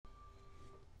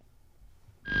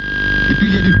A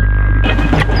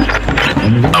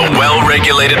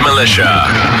well-regulated militia,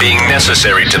 being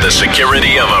necessary to the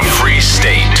security of a free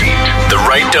state. The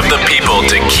right of the people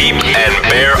to keep and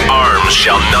bear arms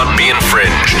shall not be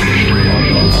infringed.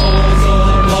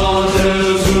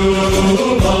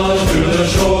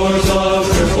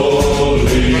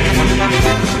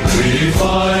 We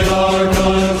fight our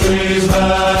country's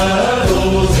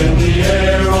battles in the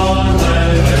air, on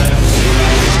land and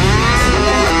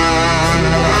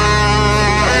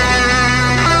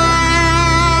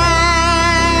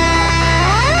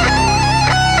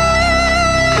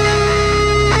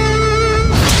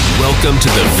Welcome to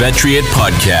the Vetriot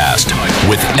Podcast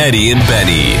with Eddie and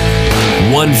Benny.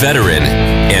 One veteran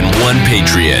and one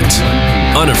patriot.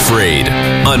 Unafraid,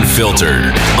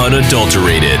 unfiltered,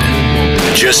 unadulterated.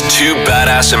 Just two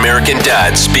badass American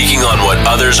dads speaking on what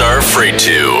others are afraid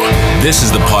to. This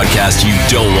is the podcast you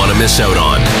don't want to miss out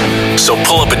on. So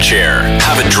pull up a chair,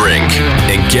 have a drink,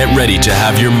 and get ready to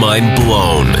have your mind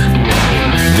blown.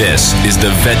 This is the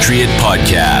Vetriot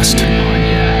Podcast.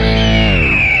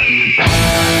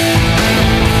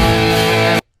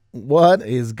 What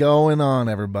is going on,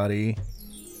 everybody?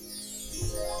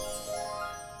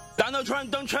 Donald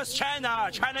Trump don't trust China.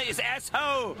 China is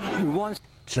asshole.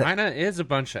 China is a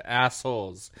bunch of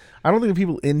assholes. I don't think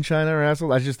people in China are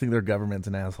assholes. I just think their government's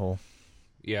an asshole.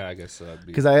 Yeah, I guess so.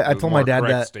 Because I told my dad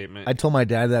that. Statement. I told my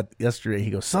dad that yesterday. He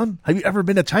goes, "Son, have you ever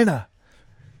been to China?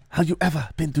 Have you ever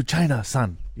been to China,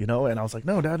 son?" You know, and I was like,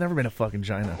 "No, Dad, I've never been to fucking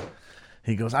China."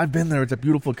 He goes, "I've been there. It's a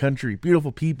beautiful country,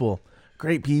 beautiful people,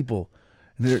 great people,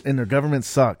 and their government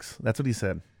sucks." That's what he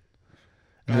said.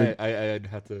 I'd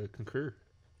have to concur.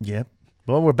 Yep.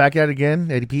 Well, we're back at it again.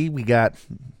 ADP, we got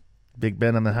Big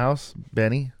Ben in the house.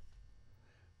 Benny.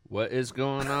 What is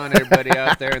going on, everybody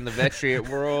out there in the Vetriot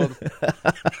world?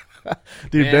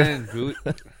 Dude, Man,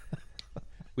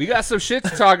 we got some shit to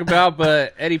talk about,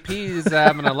 but Eddie P is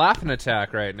having a laughing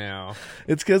attack right now.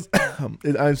 It's because I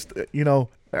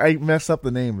mess up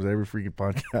the names every freaking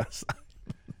podcast.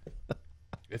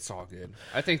 It's all good.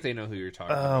 I think they know who you're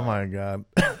talking about. Oh, my God.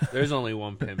 There's only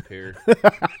one pimp here,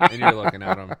 and you're looking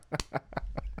at him.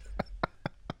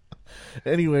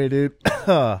 Anyway, dude.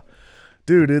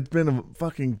 It's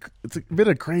been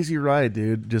a crazy ride,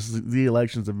 dude. Just the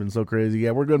elections have been so crazy.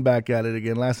 Yeah, we're going back at it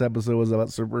again. Last episode was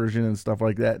about subversion and stuff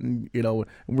like that. And,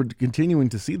 we're continuing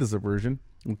to see the subversion.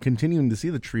 We're continuing to see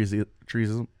the treason.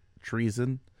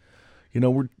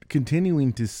 We're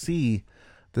continuing to see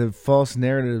the false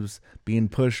narratives being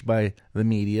pushed by the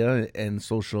media and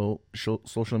social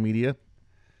media.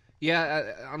 Yeah,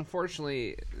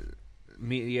 unfortunately,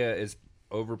 media is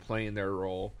overplaying their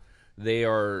role. They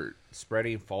are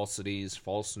spreading falsities,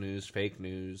 false news, fake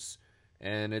news,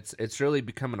 and it's really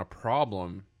becoming a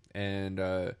problem. And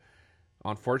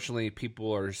unfortunately,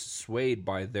 people are swayed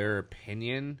by their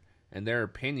opinion, and their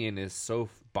opinion is so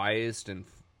biased and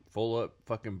full of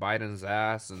fucking Biden's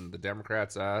ass and the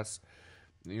Democrats' ass.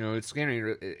 It's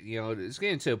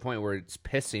getting to a point where it's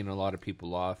pissing a lot of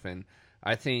people off, and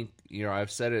I think,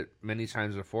 I've said it many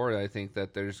times before, I think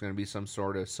that there's going to be some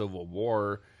sort of civil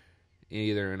war,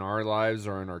 either in our lives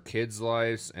or in our kids'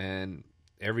 lives, and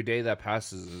every day that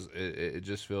passes, it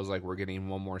just feels like we're getting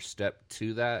one more step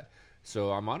to that. So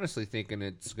I'm honestly thinking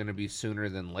it's going to be sooner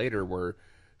than later where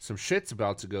some shit's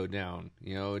about to go down.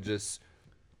 You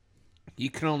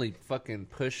can only fucking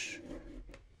push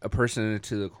a person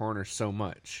into the corner so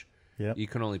much. Yep. You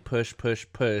can only push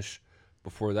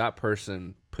before that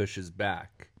person pushes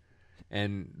back.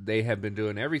 And they have been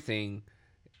doing everything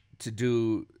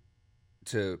to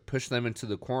push them into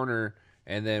the corner,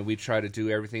 and then we try to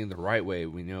do everything the right way.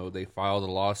 We know they file the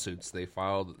lawsuits, they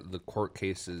file the court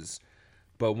cases.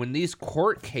 But when these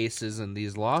court cases and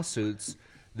these lawsuits,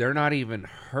 they're not even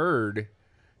heard,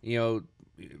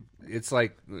 it's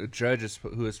like a judge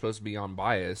who is supposed to be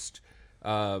unbiased.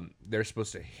 They're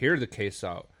supposed to hear the case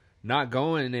out, not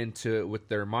going into it with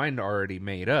their mind already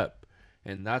made up.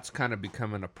 And that's kind of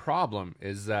becoming a problem,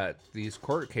 is that these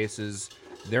court cases,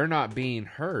 they're not being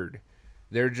heard.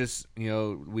 They're just,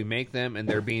 we make them and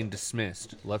they're being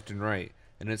dismissed left and right.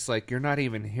 And it's like, you're not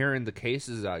even hearing the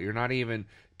cases out. You're not even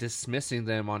dismissing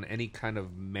them on any kind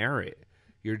of merit.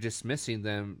 You're dismissing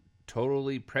them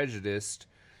totally prejudiced,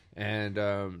 and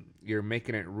you're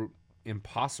making it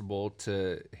impossible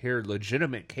to hear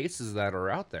legitimate cases that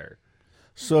are out there.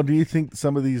 So do you think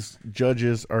some of these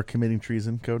judges are committing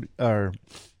treason, Cody? Or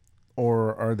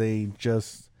are they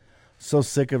just so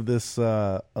sick of this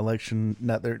election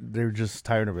that they're just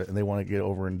tired of it and they want to get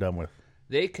over and done with?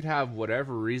 They could have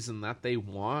whatever reason that they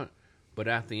want, But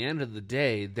at the end of the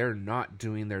day, they're not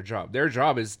doing their job. Their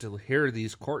job is to hear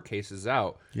these court cases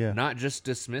out, not just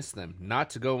dismiss them, not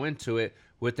to go into it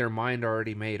with their mind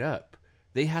already made up.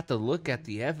 They have to look at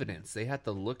the evidence. They have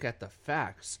to look at the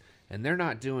facts, and they're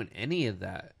not doing any of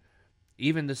that.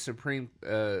 Even the Supreme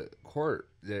Court,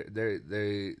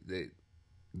 they're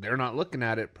not looking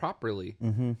at it properly.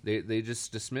 Mm-hmm. They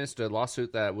just dismissed a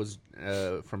lawsuit that was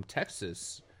from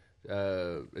Texas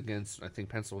against, I think,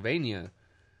 Pennsylvania.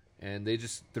 And they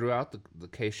just threw out the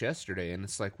case yesterday. And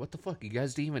it's like, what the fuck? You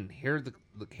guys didn't even hear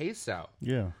the case out.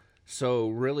 Yeah. So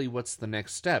really, what's the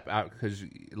next step? Because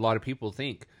a lot of people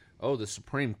think, oh, the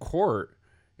Supreme Court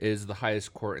is the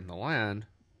highest court in the land.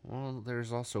 Well,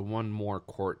 there's also one more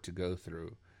court to go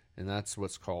through. And that's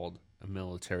what's called a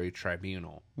military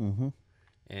tribunal. Mm-hmm.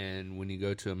 And when you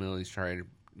go to a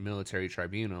military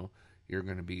tribunal, you're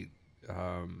going to be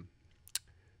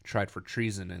tried for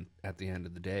treason at the end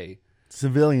of the day.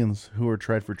 Civilians who are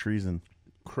tried for treason.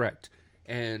 Correct.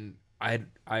 And I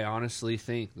honestly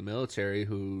think the military,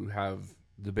 who have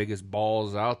the biggest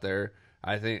balls out there,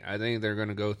 I think they're going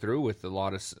to go through with a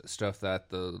lot of stuff that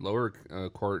the lower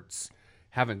courts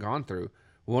haven't gone through.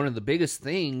 One of the biggest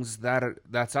things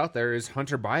that's out there is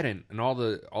Hunter Biden and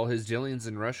all his dealings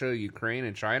in Russia, Ukraine,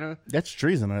 and China. That's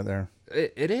treason right there.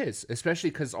 It is,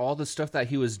 especially because all the stuff that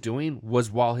he was doing was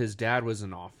while his dad was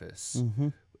in office. Mm-hmm.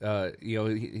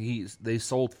 They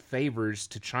sold favors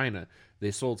to China. They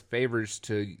sold favors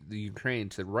to the Ukraine,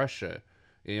 to Russia.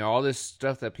 All this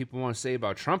stuff that people want to say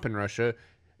about Trump and Russia.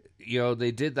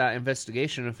 They did that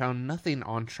investigation and found nothing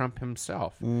on Trump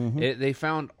himself. Mm-hmm. They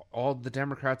found all the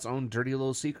Democrats' own dirty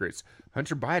little secrets.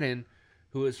 Hunter Biden,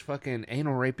 who is fucking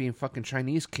anal raping fucking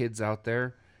Chinese kids out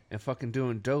there and fucking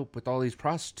doing dope with all these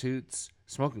prostitutes,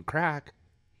 smoking crack.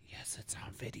 Yes, it's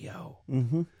on video.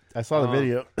 Mm-hmm. I saw the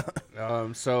video.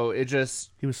 So it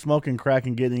just... He was smoking crack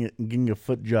and getting a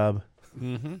foot job.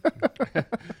 Mm-hmm.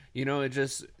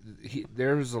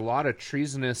 There was a lot of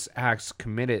treasonous acts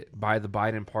committed by the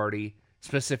Biden party,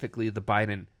 specifically the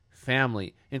Biden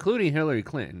family, including Hillary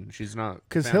Clinton. She's not...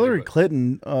 Because Hillary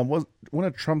Clinton, was one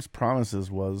of Trump's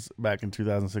promises was, back in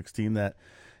 2016, that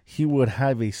he would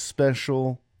have a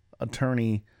special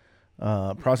attorney,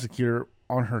 prosecutor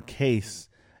on her case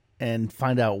and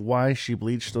find out why she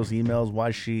bleached those emails, why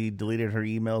she deleted her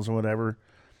emails or whatever.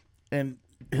 And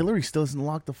Hillary still isn't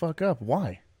locked the fuck up.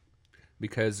 Why?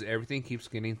 Because everything keeps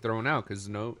getting thrown out because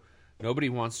nobody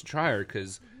wants to try her.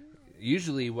 Because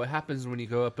usually what happens when you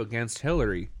go up against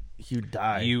Hillary? You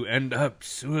die. You end up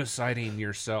suiciding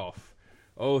yourself.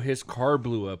 Oh, his car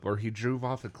blew up or he drove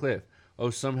off a cliff. Oh,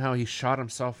 somehow he shot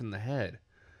himself in the head.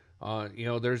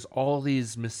 There's all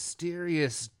these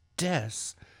mysterious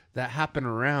deaths that happen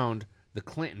around the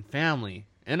Clinton family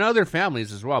and other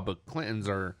families as well, but Clintons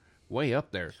are way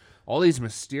up there. All these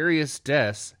mysterious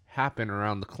deaths happen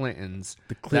around the Clintons.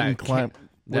 The Clinton crime.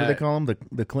 What do they call them?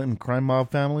 The Clinton crime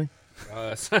mob family.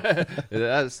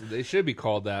 They should be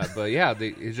called that, but yeah,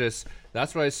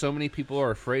 that's why so many people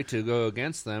are afraid to go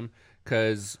against them.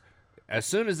 Because as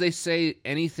soon as they say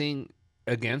anything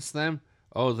against them,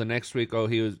 the next week,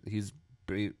 he's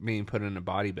being put in a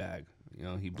body bag.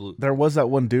 He blew. There was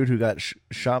that one dude who got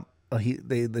shot.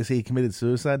 They say he committed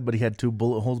suicide, but he had 2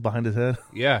 bullet holes behind his head.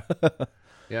 Yeah,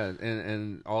 yeah,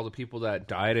 and all the people that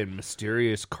died in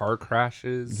mysterious car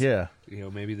crashes. Yeah,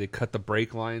 maybe they cut the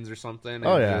brake lines or something.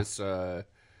 And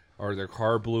or their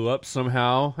car blew up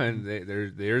somehow, and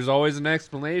there's always an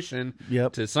explanation.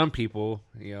 Yep. To some people,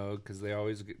 because they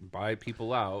always buy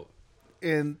people out.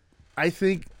 And I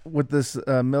think with this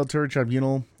military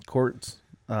tribunal courts,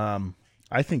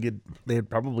 I think they'd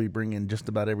probably bring in just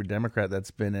about every Democrat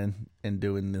that's been in and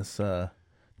doing this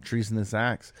treasonous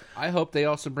acts. I hope they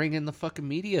also bring in the fucking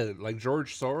media, like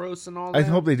George Soros and all that. I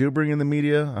hope they do bring in the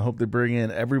media. I hope they bring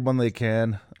in everyone they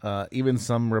can, even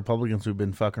some Republicans who've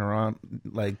been fucking around,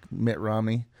 like Mitt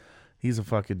Romney. He's a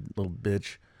fucking little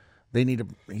bitch.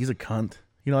 He's a cunt.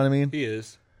 You know what I mean? He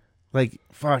is. Like,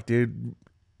 fuck, dude.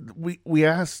 We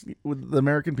ask, the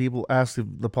American people ask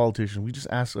the politicians, we just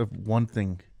ask of one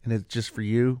thing, and it's just for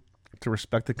you to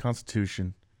respect the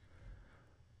Constitution.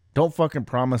 Don't fucking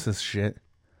promise us shit.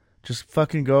 Just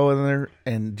fucking go in there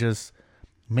and just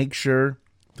make sure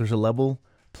there's a level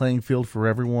playing field for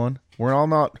everyone. We're all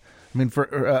not, for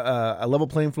a level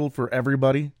playing field for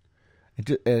everybody,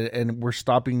 and we're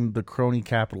stopping the crony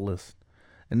capitalists.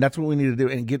 And that's what we need to do,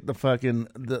 and get the fucking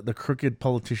the crooked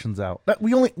politicians out.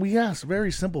 We ask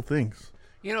very simple things.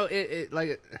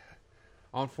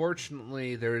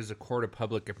 Unfortunately, there is a court of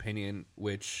public opinion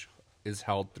which is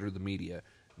held through the media.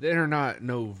 They're not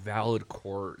no valid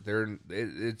court.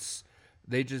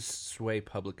 They just sway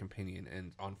public opinion,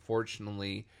 and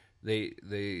unfortunately,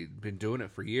 they've been doing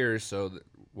it for years. So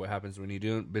what happens when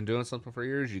been doing something for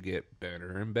years? You get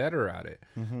better and better at it.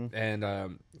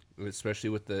 And especially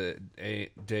with the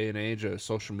day and age of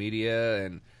social media,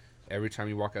 and every time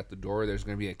you walk out the door, there's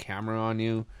going to be a camera on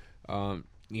you.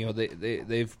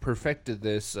 They've perfected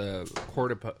this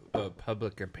court of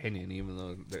public opinion, even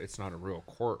though it's not a real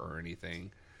court or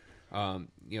anything.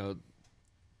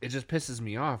 It just pisses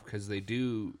me off because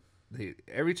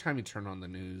every time you turn on the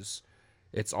news,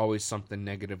 it's always something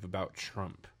negative about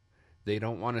Trump. They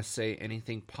don't want to say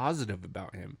anything positive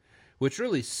about him, which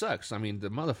really sucks. I mean, the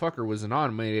motherfucker was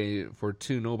nominated for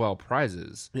 2 Nobel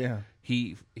Prizes. Yeah.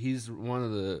 He's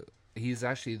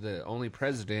actually the only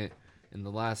president in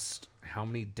the last how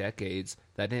many decades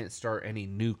that didn't start any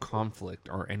new conflict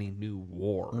or any new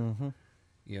war.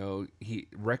 He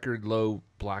record low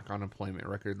black unemployment,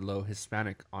 record low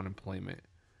Hispanic unemployment.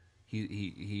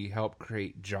 He helped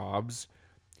create jobs.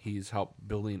 He's helped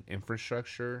building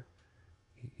infrastructure.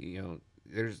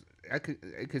 I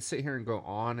could sit here and go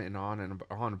on and on and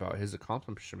on about his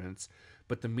accomplishments,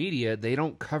 but the media, they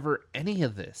don't cover any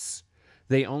of this.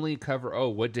 They only cover,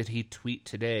 what did he tweet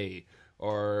today?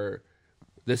 Or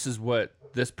this is what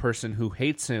this person who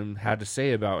hates him had to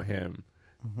say about him.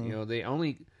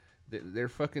 They're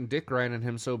fucking dick riding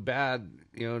him so bad,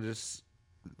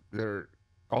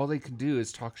 all they can do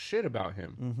is talk shit about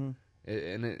him.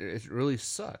 And it really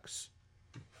sucks.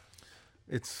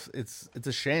 It's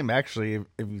a shame, actually,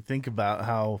 if you think about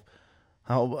how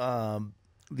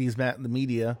the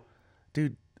media,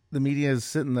 dude, the media is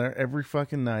sitting there every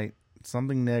fucking night,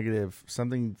 something negative,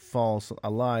 something false, a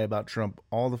lie about Trump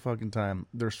all the fucking time.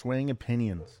 They're swaying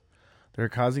opinions. They're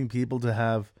causing people to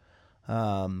have,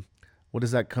 what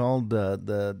is that called?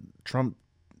 The Trump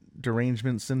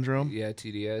derangement syndrome? Yeah,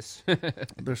 TDS.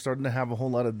 They're starting to have a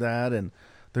whole lot of that, and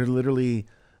they're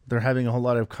having a whole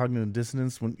lot of cognitive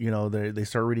dissonance when, they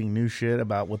start reading new shit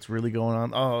about what's really going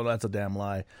on. Oh, that's a damn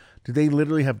lie. Dude, they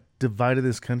literally have divided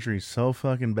this country so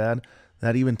fucking bad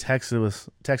that even Texas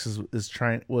was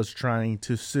trying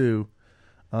to sue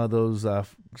those the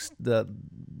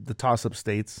toss-up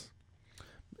states,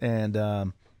 and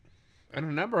a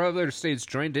number of other states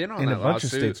joined in on and that a bunch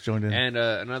lawsuit. of states joined in, and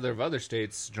another of other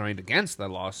states joined against the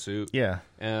lawsuit. Yeah,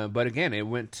 but again, it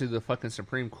went to the fucking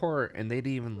Supreme Court, and they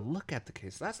didn't even look at the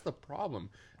case. That's the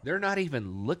problem. They're not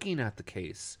even looking at the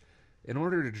case. In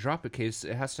order to drop a case,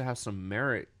 it has to have some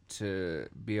merit to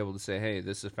be able to say, hey,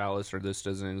 this is false, or this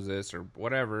doesn't exist, or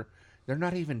whatever. They're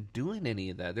not even doing any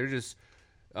of that. They're just,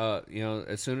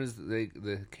 as soon as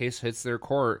the case hits their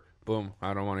court, boom,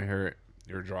 I don't want to hear it.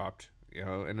 You're dropped.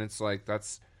 And it's like,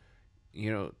 that's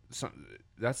a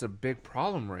big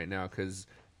problem right now, because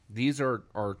these are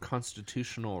our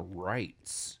constitutional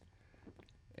rights.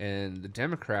 And the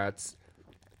Democrats,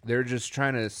 they're just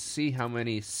trying to see how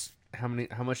much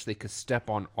they could step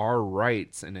on our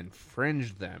rights and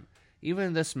infringe them.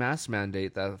 Even this mask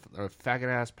mandate that faggot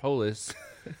ass Polis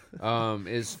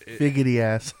is figgity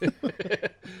ass.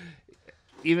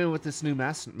 Even with this new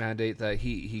mask mandate that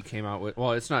he came out with,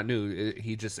 well, it's not new.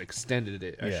 He just extended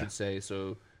it, I should say.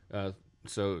 So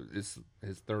it's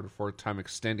his third or fourth time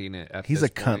extending it. He's a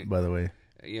cunt, by the way.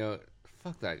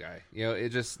 Fuck that guy.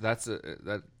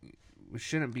 That we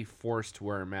shouldn't be forced to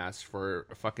wear a mask for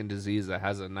a fucking disease that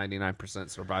has a 99%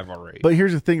 survival rate. But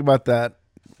here's the thing about that: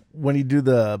 when you do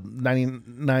the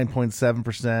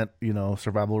 99.7%,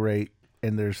 survival rate,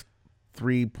 and there's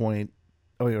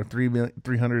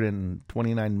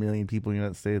 329 million people in the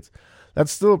United States,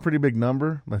 that's still a pretty big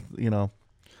number.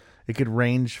 It could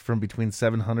range from between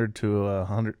 700 to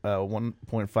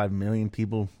 1.5 million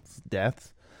people's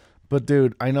deaths. But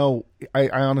dude, I know, I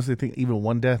honestly think even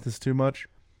one death is too much.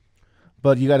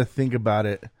 But you got to think about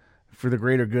it for the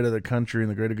greater good of the country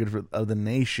and the greater good of the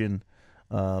nation.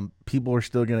 People are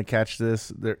still going to catch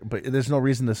this, but there's no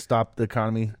reason to stop the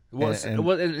economy. There's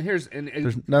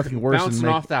nothing worse bouncing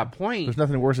off that point. There's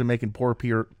nothing worse than making poor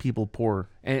people poor.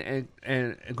 And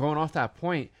going off that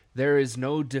point, there is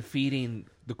no defeating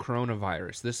the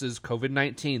coronavirus. This is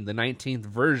COVID-19, the 19th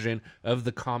version of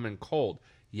the common cold.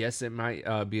 Yes, it might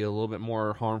be a little bit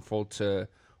more harmful to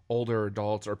older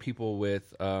adults or people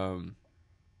with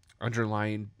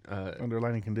underlying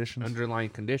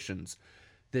conditions.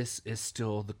 This is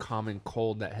still the common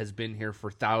cold that has been here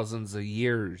for thousands of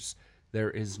years.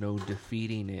 There is no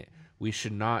defeating it. We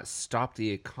should not stop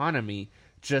the economy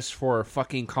just for a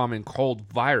fucking common cold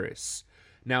virus.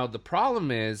 Now, the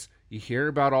problem is, you hear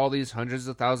about all these hundreds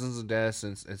of thousands of deaths,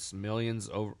 and it's millions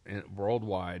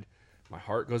worldwide. My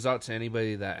heart goes out to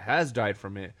anybody that has died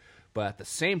from it. But at the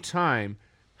same time,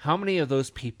 how many of those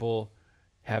people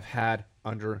have had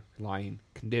underlying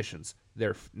conditions?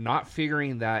 They're not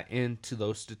figuring that into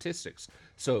those statistics.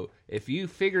 So if you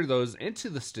figure those into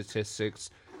the statistics,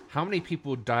 how many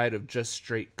people died of just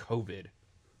straight COVID?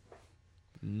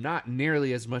 Not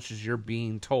nearly as much as you're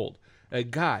being told. A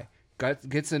guy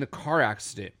gets in a car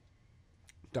accident,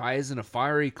 dies in a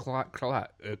fiery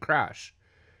crash.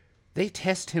 They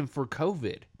test him for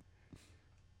COVID.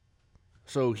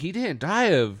 So he didn't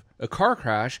die of a car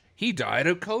crash. He died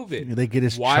of COVID. They get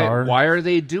his char. Why are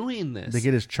they doing this? They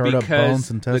get his charred up bones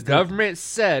and tested. The government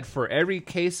said for every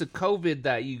case of COVID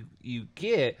that you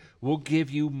get, we'll give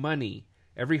you money.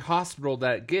 Every hospital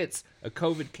that gets a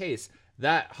COVID case,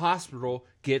 that hospital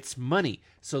gets money.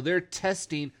 So they're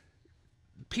testing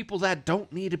people that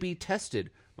don't need to be tested.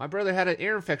 My brother had an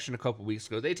ear infection a couple weeks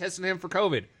ago. They tested him for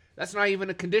COVID. That's not even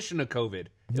a condition of COVID.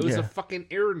 It was a fucking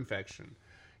ear infection.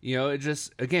 You know, it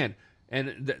just, again,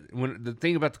 and when the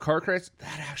thing about the car crash,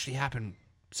 that actually happened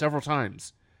several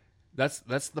times. That's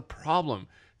the problem.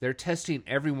 They're testing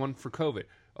everyone for COVID.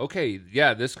 Okay,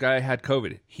 yeah, this guy had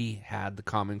COVID. He had the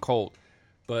common cold.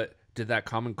 But did that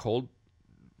common cold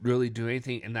really do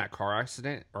anything in that car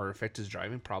accident or affect his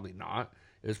driving? Probably not.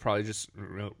 It was probably just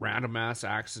a random ass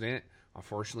accident.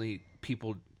 Unfortunately,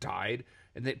 people died.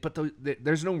 But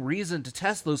there's no reason to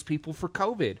test those people for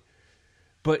COVID.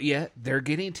 But yet, they're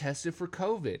getting tested for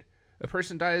COVID. A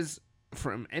person dies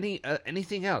from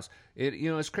anything else.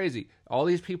 It's crazy. All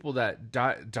these people that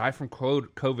die from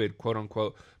COVID, quote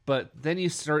unquote. But then you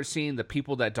start seeing the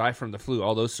people that die from the flu.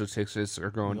 All those statistics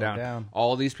are going down.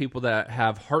 All these people that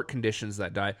have heart conditions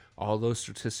that die. All those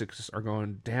statistics are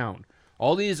going down.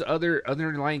 All these other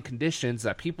underlying conditions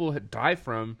that people die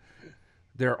from,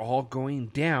 they're all going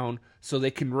down so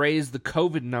they can raise the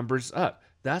COVID numbers up.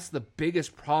 That's the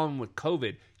biggest problem with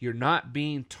COVID. You're not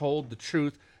being told the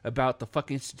truth about the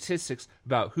fucking statistics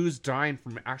about who's dying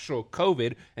from actual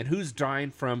COVID and who's dying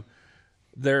from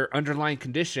their underlying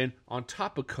condition on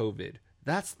top of COVID.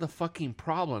 That's the fucking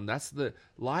problem. That's the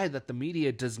lie that the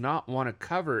media does not want to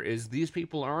cover, is these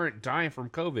people aren't dying from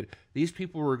COVID. These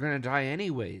people were going to die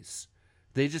anyways.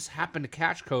 They just happened to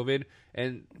catch COVID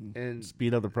and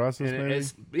speed up the process, maybe?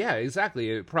 Yeah, exactly.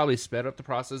 It probably sped up the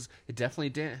process. It definitely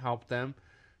didn't help them.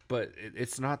 But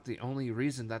it's not the only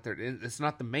reason that it's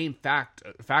not the main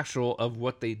factual of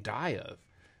what they die of.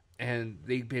 And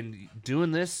they've been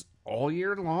doing this all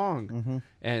year long. Mm-hmm.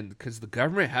 And because the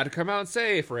government had to come out and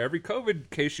say, for every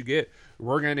COVID case you get,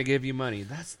 we're going to give you money.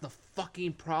 That's the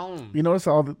fucking problem. You notice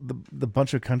all the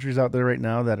bunch of countries out there right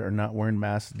now that are not wearing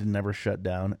masks and never shut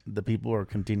down. The people are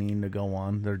continuing to go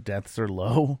on. Their deaths are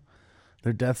low.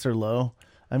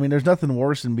 I mean, there's nothing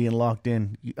worse than being locked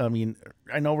in. I mean,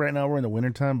 I know right now we're in the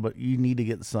wintertime, but you need to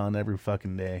get sun every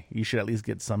fucking day. You should at least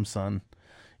get some sun.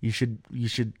 You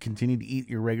should continue to eat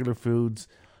your regular foods.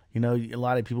 You know, a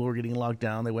lot of people were getting locked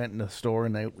down. They went in the store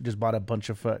and they just bought a bunch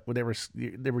of whatever.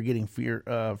 They were getting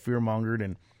fear-mongered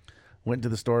and went to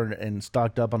the store and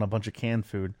stocked up on a bunch of canned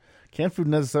food. Canned food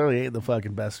necessarily ain't the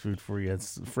fucking best food for you.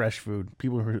 It's fresh food.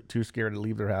 People are too scared to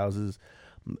leave their houses.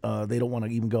 They don't want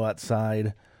to even go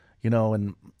outside. You know,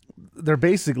 and they're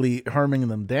basically harming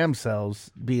them damn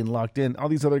selves being locked in. All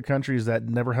these other countries that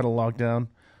never had a lockdown,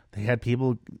 they had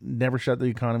people never shut the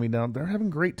economy down. They're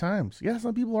having great times. Yeah,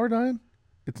 some people are dying.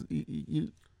 It's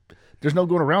there's no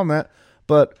going around that.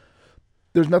 But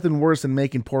there's nothing worse than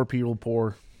making poor people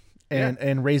poor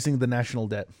and raising the national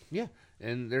debt. Yeah,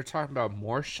 and they're talking about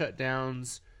more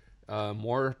shutdowns,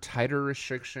 more tighter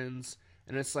restrictions,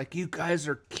 and it's like, you guys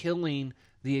are killing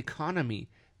the economy.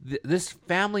 This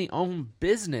family-owned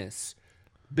businesses,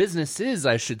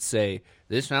 I should say.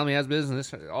 This family has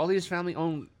business. All these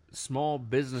family-owned small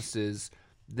businesses,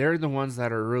 they're the ones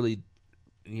that are really,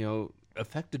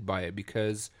 affected by it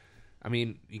because, I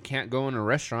mean, you can't go in a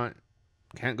restaurant,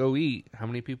 can't go eat. How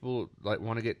many people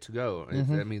want to get to go?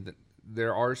 Mm-hmm. I mean,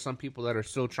 there are some people that are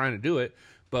still trying to do it,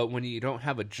 but when you don't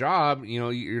have a job,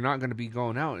 you're not going to be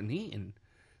going out and eating.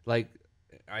 Like,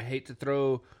 I hate to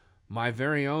throw my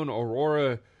very own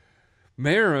Aurora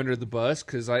mayor under the bus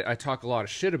because I talk a lot of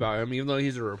shit about him. Even though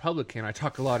he's a Republican, I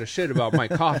talk a lot of shit about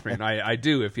Mike Kaufman. I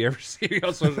do. If you ever see me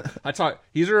on social,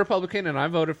 he's a Republican and I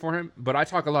voted for him, but I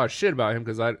talk a lot of shit about him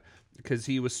because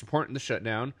he was supporting the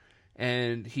shutdown,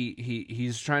 and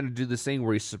he's trying to do this thing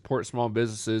where he supports small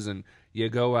businesses, and you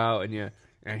go out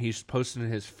and he's posting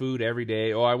his food every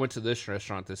day. Oh, I went to this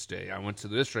restaurant this day. I went to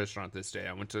this restaurant this day.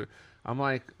 I'm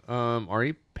like, are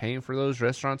you paying for those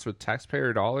restaurants with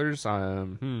taxpayer dollars?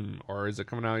 Or is it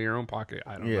coming out of your own pocket?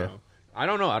 I don't know. I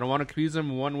don't know. I don't want to accuse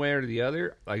him one way or the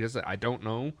other. Like I said, I don't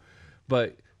know.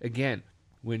 But again,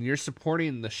 when you're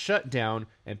supporting the shutdown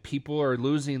and people are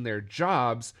losing their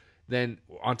jobs, then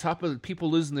on top of the people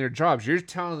losing their jobs, you're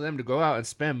telling them to go out and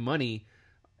spend money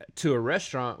to a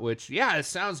restaurant, which, yeah, it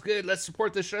sounds good. Let's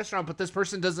support this restaurant, but this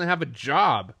person doesn't have a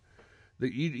job.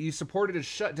 You supported a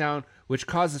shutdown, which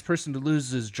caused this person to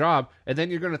lose his job, and then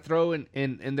you're going to throw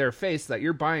in their face that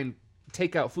you're buying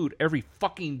takeout food every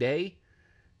fucking day?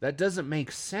 That doesn't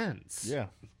make sense. Yeah.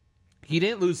 He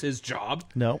didn't lose his job.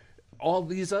 No. All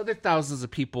these other thousands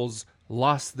of people's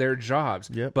lost their jobs.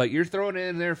 Yep. But you're throwing it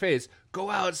in their face. Go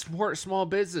out and support small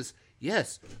business.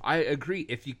 Yes, I agree.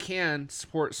 If you can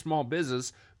support small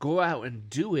business, go out and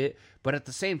do it. But at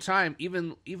the same time,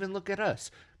 even look at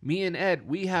us. Me and Ed,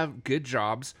 we have good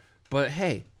jobs. But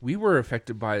hey, we were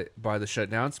affected by the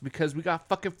shutdowns because we got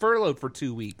fucking furloughed for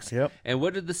 2 weeks. Yep. And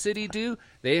what did the city do?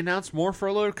 They announced more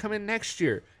furlough coming next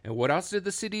year. And what else did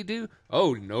the city do?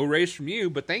 Oh, no raise from you,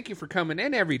 but thank you for coming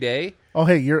in every day. Oh,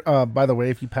 hey, you're. By the way,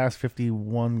 if you pass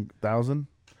 51,000,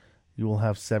 you will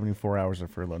have 74 hours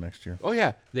of furlough next year. Oh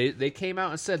yeah, they came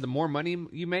out and said the more money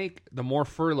you make, the more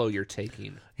furlough you're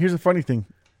taking. Here's the funny thing: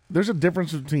 there's a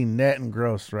difference between net and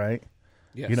gross, right?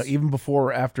 Yes. You know, even before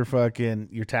or after fucking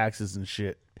your taxes and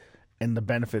shit, and the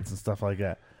benefits and stuff like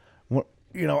that.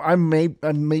 You know, I may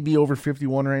be over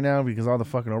 51 right now because all the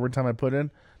fucking overtime I put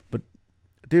in. But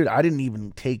dude, I didn't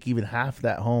even take even half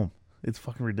that home. It's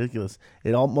fucking ridiculous.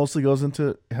 It all mostly goes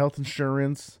into health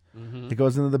insurance. Mm-hmm. It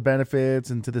goes into the benefits,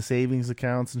 into the savings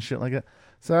accounts and shit like that.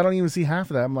 So I don't even see half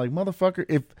of that. I'm like, motherfucker,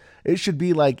 if it should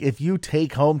be like, if you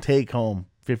take home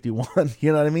 51,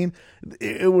 you know what I mean?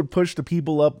 It would push the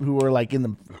people up who are like in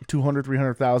the 200,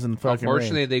 300,000 fucking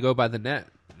Unfortunately, range. they go by the net,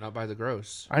 not by the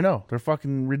gross. I know. They're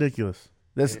fucking ridiculous.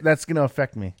 That's going to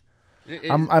affect me.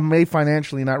 I may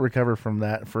financially not recover from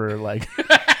that for like...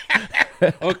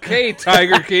 Okay,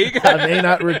 Tiger King. I may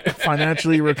not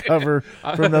financially recover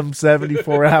from them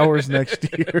 74 hours next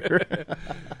year.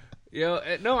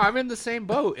 No, I'm in the same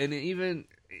boat, and even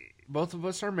both of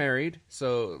us are married,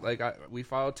 so like we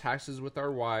file taxes with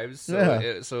our wives. So,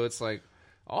 Yeah. So it's like,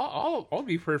 I'll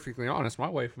be perfectly honest. My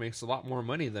wife makes a lot more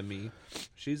money than me.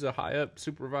 She's a high up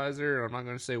supervisor. I'm not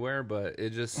going to say where, but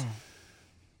it just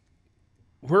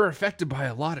we're affected by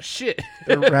a lot of shit.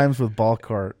 It rhymes with ball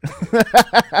cart.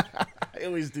 I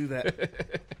always do that.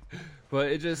 But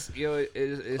it just,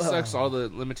 it sucks all the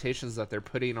limitations that they're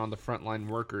putting on the frontline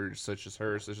workers, such as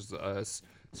her, such as us,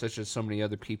 such as so many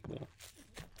other people.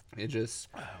 It just,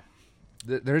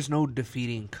 there's no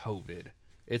defeating COVID.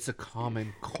 It's a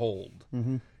common cold.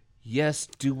 Mm-hmm. Yes,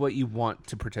 do what you want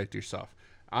to protect yourself.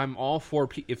 I'm all for,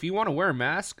 if you want to wear a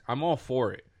mask, I'm all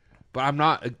for it. But I'm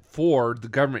not for the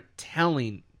government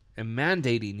telling and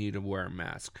mandating you to wear a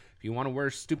mask. If you want to wear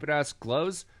stupid-ass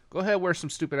gloves, go ahead, wear some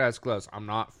stupid-ass gloves. I'm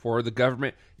not for the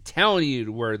government telling you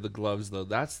to wear the gloves, though.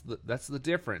 That's the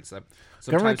difference.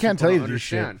 Government can't tell you to do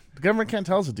shit. The government can't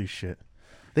tell us to do shit.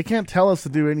 They can't tell us to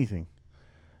do anything.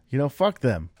 You know, fuck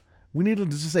them. We need to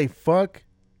just say, fuck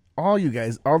all you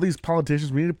guys, all these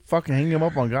politicians. We need to fucking hang them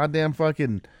up on goddamn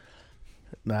fucking...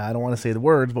 Nah, I don't want to say the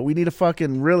words, but we need to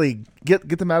fucking really get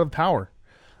them out of power.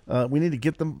 We need to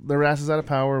get their asses out of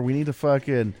power. We need to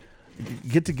fucking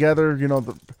get together. You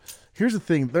know, here's the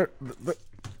thing.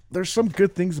 There's some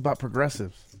good things about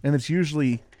progressives, and it's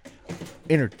usually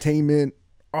entertainment,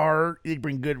 art, you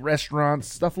bring good restaurants,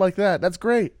 stuff like that. That's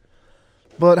great.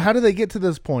 But how do they get to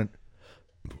this point?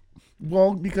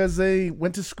 Well, because they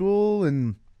went to school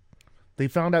and they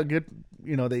found out good,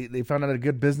 you know, they found out a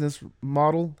good business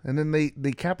model, and then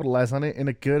they capitalize on it in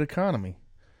a good economy.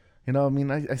 You know, I mean,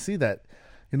 I see that.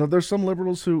 You know, there's some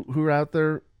liberals who are out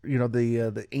there, you know,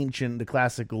 the ancient, the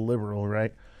classical liberal,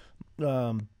 right?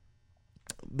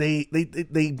 They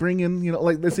bring in, you know,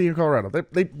 like let's say in Colorado,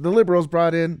 the liberals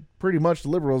brought in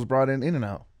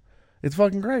In-N-Out. It's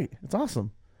fucking great. It's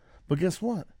awesome. But guess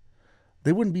what?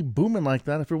 They wouldn't be booming like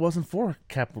that if it wasn't for a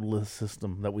capitalist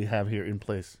system that we have here in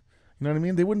place. You know what I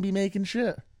mean? They wouldn't be making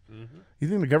shit. Mm-hmm. You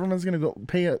think the government's going to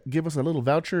go give us a little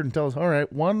voucher and tell us, all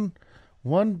right, one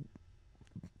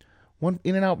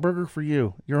In-N-Out burger for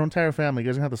you, your entire family. You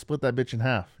guys are going to have to split that bitch in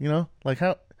half. You know? Like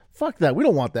how? Fuck that. We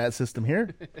don't want that system here.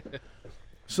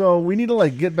 So we need to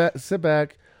like sit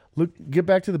back, get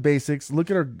back to the basics. Look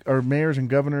at our mayors and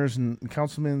governors and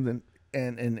councilmen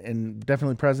and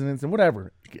definitely presidents and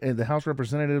whatever, and the House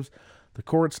representatives, the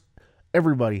courts,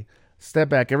 everybody. Step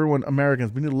back, everyone,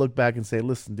 Americans. We need to look back and say,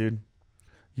 listen, dude,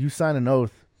 you sign an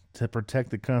oath to protect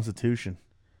the Constitution.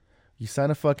 You sign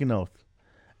a fucking oath,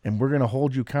 and we're going to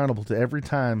hold you accountable to every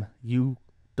time you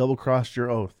double-crossed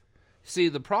your oath. See,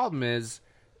 the problem is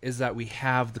that we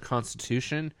have the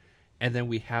Constitution, And then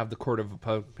we have the court of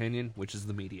public opinion, which is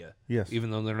the media. Yes. Even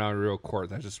though they're not a real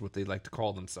court, that's just what they like to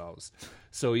call themselves.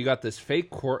 So you got this fake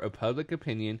court of public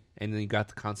opinion, and then you got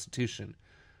the Constitution.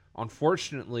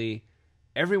 Unfortunately,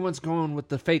 everyone's going with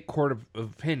the fake court of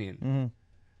opinion. Mm-hmm.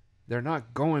 They're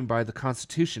not going by the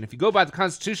Constitution. If you go by the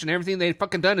Constitution, everything they've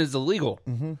fucking done is illegal.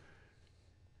 Mm-hmm.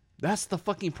 That's the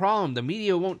fucking problem. The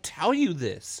media won't tell you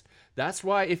this. That's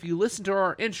why if you listen to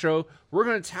our intro, we're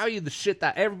going to tell you the shit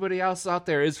that everybody else out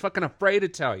there is fucking afraid to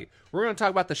tell you. We're going to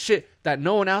talk about the shit that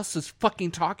no one else is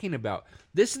fucking talking about.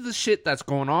 This is the shit that's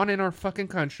going on in our fucking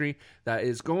country, that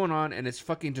is going on, and it's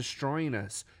fucking destroying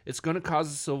us. It's going to cause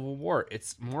a civil war.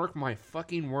 It's, mark my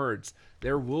fucking words,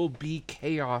 there will be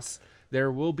chaos.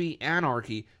 There will be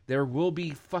anarchy. There will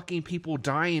be fucking people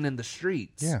dying in the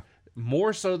streets. Yeah.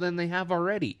 More so than they have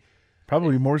already.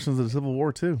 Probably more since the Civil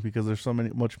War, too, because there's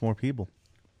much more people.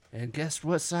 And guess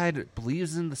what side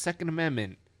believes in the Second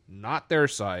Amendment? Not their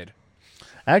side.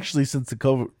 Actually, since the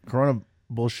Corona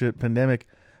bullshit pandemic,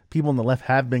 people on the left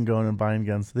have been going and buying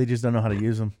guns. They just don't know how to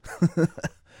use them.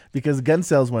 Because gun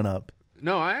sales went up.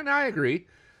 No, I agree.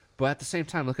 But at the same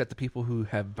time, look at the people who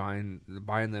have buying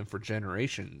them for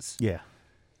generations. Yeah.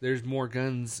 There's more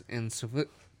guns in civilian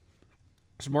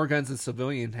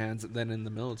hands than in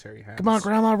the military hands. Come on,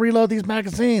 Grandma, reload these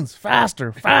magazines.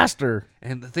 Faster, faster.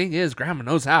 And the thing is, Grandma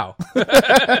knows how.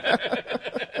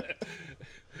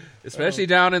 Especially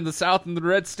down in the South and the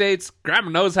red states, Grandma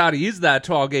knows how to use that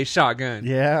 12-gauge shotgun.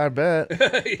 Yeah, I bet.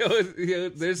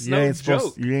 There's no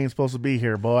joke. You ain't supposed to be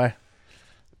here, boy.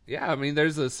 Yeah, I mean,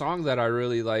 there's a song that I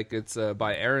really like. It's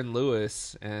by Aaron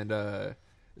Lewis, and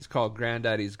it's called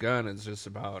Granddaddy's Gun. It's just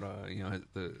about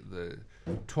the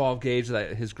 12 gauge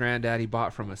that his granddaddy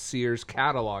bought from a Sears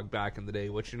catalog back in the day.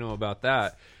 What you know about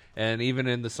that? And even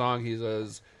in the song, he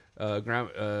says,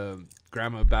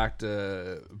 "Grandma backed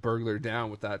a burglar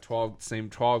down with that same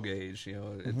 12 gauge." You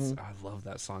know, it's I love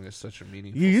that song. It's such a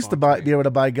meaningful. You used to be able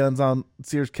to buy guns on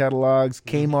Sears catalogs,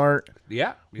 Kmart,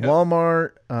 yeah.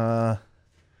 Walmart.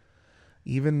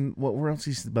 Even where else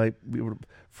used to buy?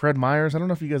 Fred Meyer's. I don't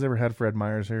know if you guys ever had Fred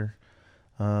Meyer's here,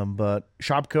 but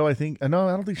Shopko. I think no,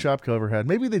 I don't think Shopko ever had.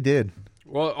 Maybe they did.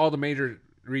 Well, all the major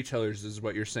retailers is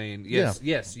what you're saying. Yes,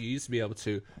 yeah. Yes, you used to be able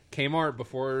to. Kmart,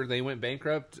 before they went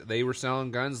bankrupt, they were selling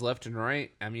guns left and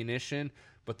right, ammunition.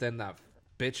 But then that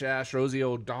bitch ass Rosie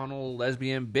O'Donnell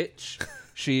lesbian bitch,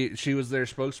 she was their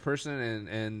spokesperson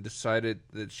and decided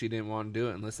that she didn't want to do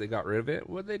it unless they got rid of it.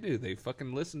 What'd they do? They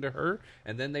fucking listened to her,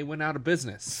 and then they went out of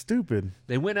business. Stupid.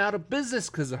 They went out of business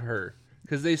because of her.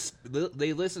 Because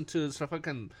they listened to this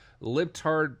fucking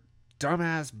libtard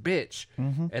dumbass bitch,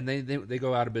 and they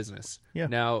go out of business. Yeah.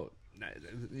 Now,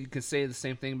 you could say the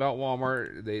same thing about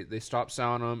Walmart. They stopped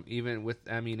selling them, even with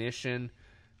ammunition.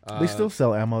 They still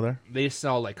sell ammo there. They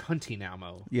sell like hunting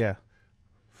ammo. Yeah.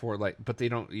 But they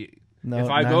don't. No, if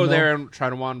I go there and try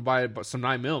to want to buy some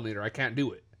 9mm, I can't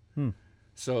do it.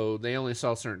 So they only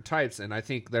sell certain types, and I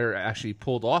think they're actually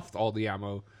pulled off all the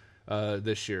ammo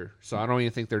this year. So I don't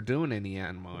even think they're doing any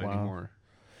ammo anymore.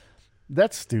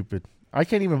 That's stupid. I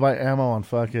can't even buy ammo on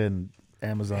fucking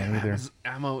Amazon either.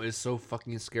 Ammo is so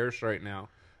fucking scarce right now.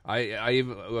 I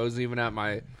was even at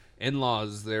my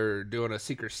in-laws. They're doing a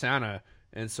Secret Santa,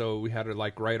 and so we had to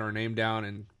like write our name down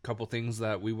and a couple things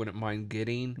that we wouldn't mind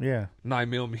getting. Yeah,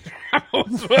 9mm ammo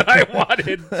is what I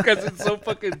wanted because it's so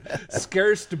fucking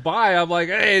scarce to buy. I'm like,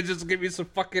 hey, just give me some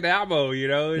fucking ammo, you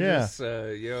know? Yeah. Just,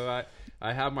 I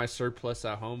have my surplus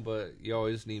at home, but you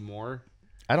always need more.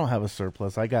 I don't have a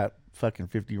surplus. I got fucking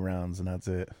 50 rounds, and that's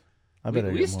it.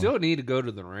 We still need to go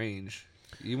to the range.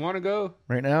 You want to go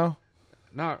right now?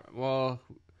 Not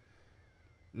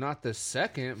this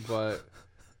second, but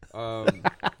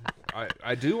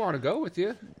I do want to go with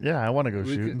you. Yeah, I want to go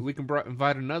shoot. We can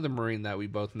invite another Marine that we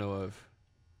both know of.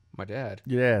 My dad.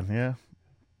 Yeah.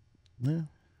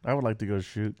 I would like to go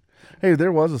shoot. Hey,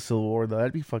 there was a Civil War though.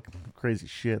 That'd be fucking crazy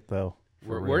shit though.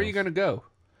 Where are you gonna go?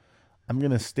 I'm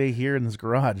gonna stay here in this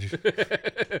garage.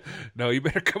 No, you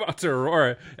better come out to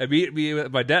Aurora and meet me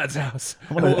at my dad's house.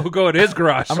 We'll go in his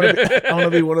garage. I'm gonna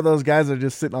be one of those guys that are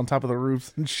just sitting on top of the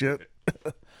roofs and shit,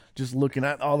 just looking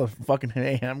at all the fucking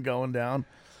mayhem going down.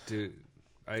 Dude,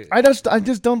 I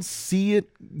just don't see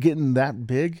it getting that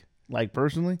big, like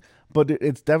personally. But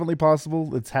it's definitely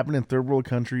possible. It's happened in third world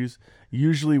countries,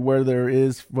 usually where there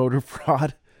is voter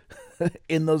fraud.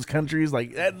 In those countries,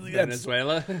 like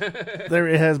Venezuela,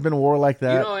 there has been a war like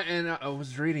that. You know, and I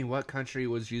was reading what country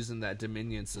was using that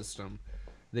Dominion system.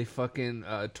 They fucking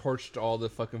torched all the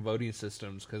fucking voting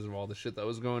systems because of all the shit that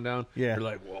was going down. Yeah, they're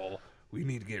like, well, we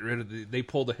need to get rid of They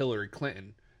pulled a Hillary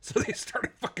Clinton. So they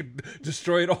started fucking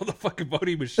destroying all the fucking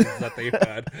voting machines that they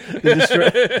had.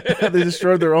 They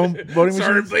destroyed their own voting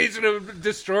Started machines. blazing them,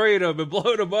 destroying them, and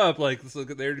blowing them up. Like, so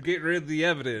they're getting rid of the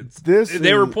evidence.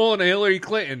 They were pulling a Hillary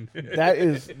Clinton. That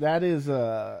is.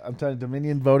 I'm telling you,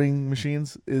 Dominion voting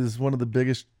machines is one of the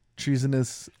biggest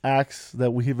treasonous acts that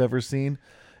we have ever seen.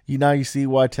 You see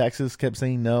why Texas kept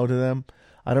saying no to them.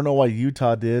 I don't know why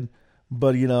Utah did,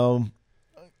 but I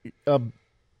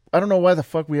don't know why the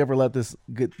fuck we ever let this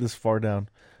get this far down.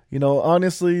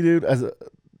 Honestly, dude,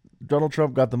 Donald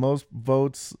Trump got the most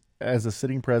votes as a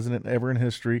sitting president ever in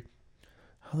history.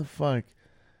 How the fuck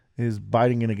is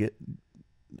Biden gonna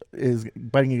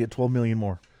get 12 million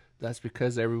more? That's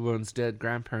because everyone's dead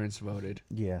grandparents voted.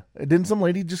 Yeah. Didn't some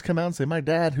lady just come out and say, my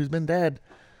dad, who's been dead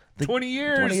 20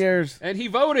 years. 20 years. And he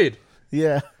voted.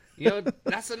 Yeah.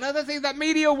 That's another thing that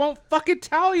media won't fucking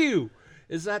tell you.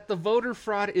 Is that the voter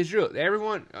fraud is real.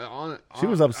 Everyone She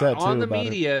was upset, on too, the about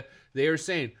media, they are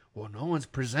saying, well, no one's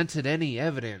presented any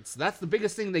evidence. That's the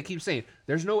biggest thing they keep saying.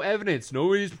 There's no evidence.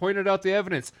 Nobody's pointed out the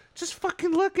evidence. Just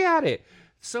fucking look at it.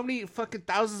 So many fucking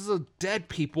thousands of dead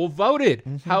people voted.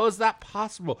 Mm-hmm. How is that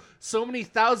possible? So many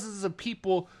thousands of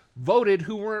people voted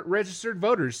who weren't registered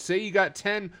voters. Say you got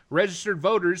 10 registered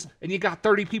voters and you got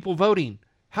 30 people voting.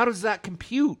 How does that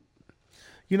compute?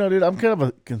 Dude, I'm kind of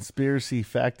a conspiracy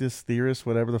factist theorist,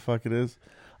 whatever the fuck it is.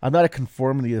 I'm not a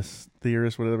conformist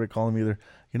theorist, whatever they call them either.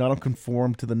 I don't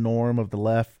conform to the norm of the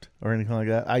left or anything like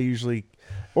that. I usually,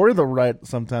 or the right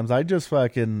sometimes. I just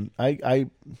fucking, I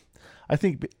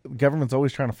think government's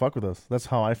always trying to fuck with us. That's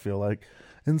how I feel like.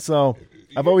 And so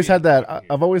I've always had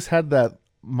that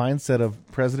mindset of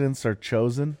presidents are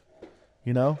chosen,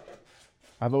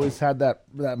 I've always had that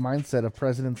mindset of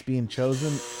presidents being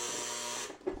chosen.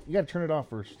 You gotta turn it off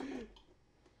first.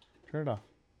 Turn it off.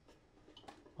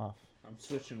 I'm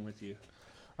switching with you.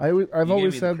 I've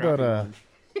always had that.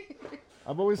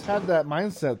 I've always had that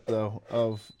mindset though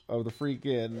of the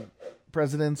freaking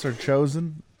presidents are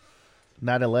chosen,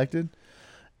 not elected,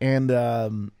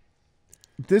 and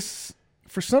this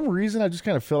for some reason I just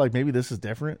kind of feel like maybe this is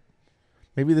different.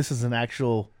 Maybe this is an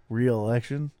actual real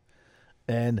election,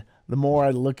 and the more I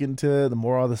look into it, the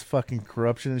more all this fucking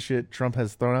corruption and shit Trump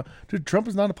has thrown out. Dude, Trump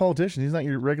is not a politician. He's not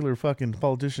your regular fucking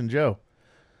politician Joe.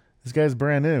 This guy's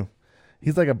brand new.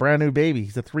 He's like a brand new baby.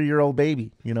 He's a 3-year-old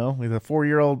baby, He's a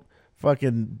 4-year-old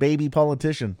fucking baby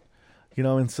politician,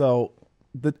 and so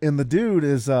the dude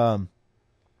is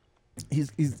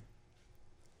he's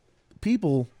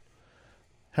people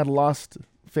had lost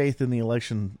faith in the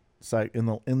election site in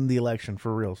the election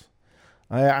for reals.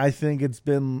 I think it's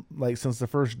been like since the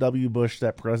first W. Bush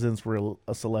that presidents were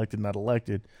selected, not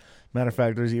elected. Matter of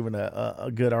fact, there's even a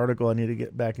good article I need to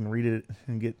get back and read it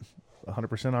and get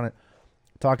 100% on it,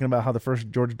 talking about how the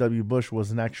first George W. Bush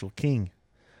was an actual king.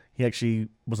 He actually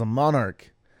was a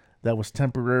monarch that was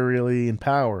temporarily in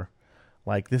power.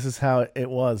 Like, this is how it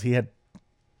was. He had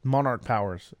monarch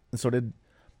powers, and so did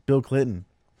Bill Clinton.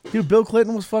 Dude, Bill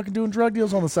Clinton was fucking doing drug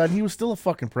deals on the side, and he was still a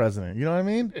fucking president. You know what I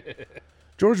mean?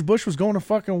 George Bush was going to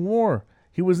fucking war.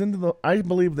 He was I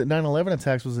believe that 9/11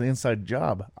 attacks was an inside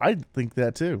job. I think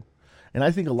that too. And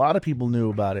I think a lot of people knew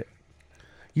about it.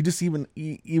 You just even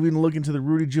look into the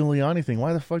Rudy Giuliani thing.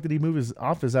 Why the fuck did he move his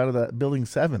office out of that building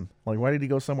 7? Like, why did he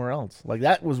go somewhere else? Like,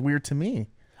 that was weird to me.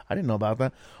 I didn't know about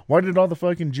that. Why did all the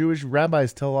fucking Jewish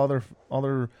rabbis tell all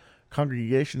their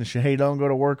congregation, hey, don't go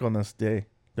to work on this day.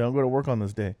 Don't go to work on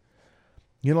this day.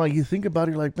 Like, you think about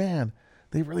it, you're like, man,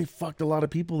 they really fucked a lot of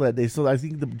people that day. So I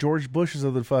think the George Bushes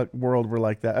of the world were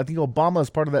like that. I think Obama is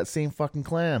part of that same fucking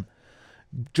clan.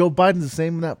 Joe Biden's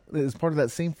is part of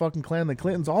that same fucking clan. The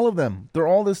Clintons, all of them. They're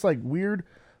all this like weird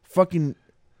fucking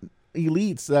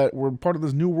elites that were part of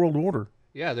this new world order.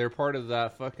 Yeah, they're part of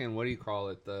that fucking, what do you call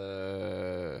it?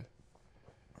 The...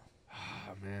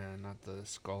 Oh, man, not the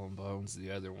Skull and Bones,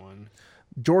 the other one.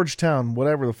 Georgetown,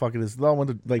 whatever the fuck it is. They all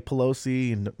went to like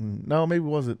Pelosi and no, maybe it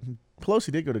wasn't.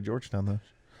 Pelosi did go to Georgetown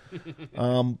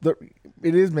though.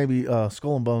 It is maybe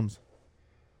Skull and Bones.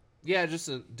 Yeah, just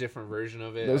a different version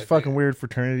of it. Those fucking weird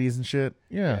fraternities and shit.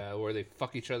 Yeah, where they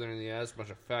fuck each other in the ass,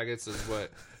 bunch of faggots is what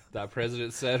that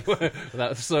president said.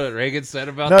 That's what Reagan said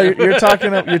about. No, them. you're talking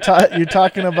about You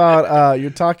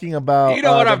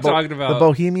know what I'm talking about? The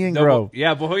Bohemian Grove.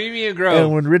 Yeah, Bohemian Grove.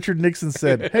 And when Richard Nixon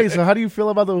said, "Hey, so how do you feel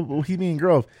about the Bohemian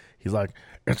Grove?" He's like,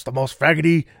 "It's the most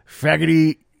faggoty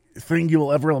thing you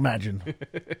will ever imagine."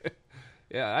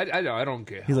 Yeah, I don't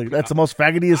get. He's like, that's the most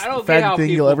faggotiest faggot thing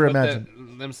you'll ever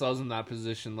imagine. Themselves in that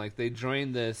position, like they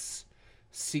join this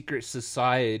secret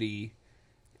society,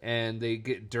 and they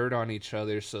get dirt on each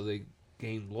other, so they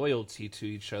gain loyalty to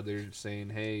each other, saying,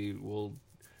 "Hey, we'll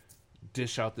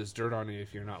dish out this dirt on you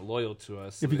if you're not loyal to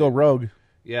us. If you go rogue.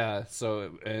 Yeah,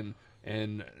 so and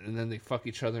then they fuck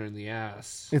each other in the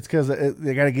ass. It's because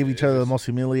they got to give each other the most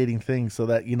humiliating thing so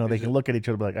that, they can look at each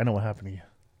other and be like, I know what happened to you.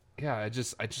 Yeah, I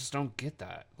just don't get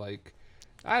that. Like,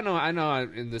 I know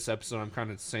in this episode I'm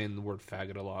kind of saying the word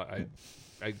faggot a lot.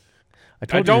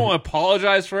 I don't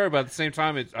apologize for it, but at the same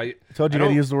time, I told you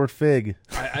to use the word fig.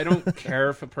 I don't care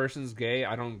if a person's gay.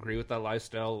 I don't agree with that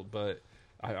lifestyle, but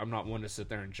I'm not one to sit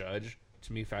there and judge.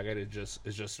 To me, faggot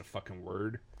is just a fucking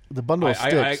word. The bundle of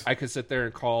sticks. I could sit there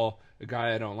and call a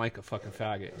guy I don't like a fucking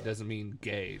faggot. It doesn't mean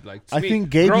gay. Like I think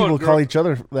gay people call each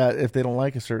other that if they don't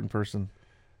like a certain person.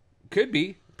 Could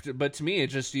be, but to me, it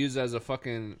just used as a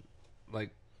fucking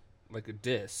like a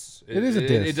diss. It is a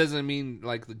diss. It doesn't mean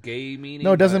like the gay meaning.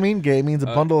 No, it doesn't mean gay. It means a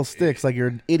bundle of sticks. Like you're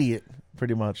an idiot,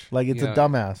 pretty much. Like it's a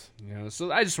dumbass. Yeah.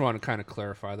 So I just want to kind of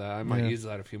clarify that. I might use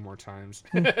that a few more times.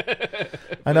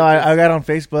 I know. I got on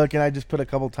Facebook and I just put a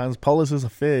couple times. Polis is a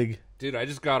fig. Dude, I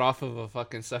just got off of a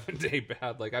fucking 7-day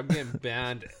ban. Like I'm getting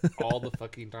banned all the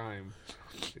fucking time.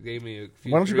 It gave me a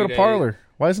few. Why don't you go to Parler?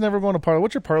 Why isn't everyone going to Parler?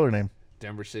 What's your Parler name?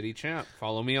 Denver City Champ.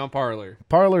 Follow me on Parler.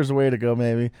 Parler's the way to go,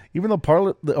 maybe. Even though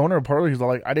Parler, the owner of Parler, he's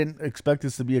like, I didn't expect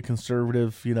this to be a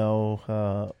conservative,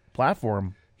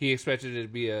 platform. He expected it to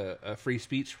be a free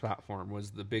speech platform was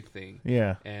the big thing.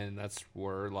 Yeah. And that's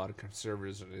where a lot of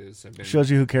conservatives have been. Shows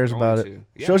you who cares about it.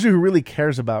 Yeah. Shows you who really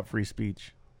cares about free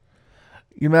speech.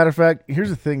 Matter of fact, here's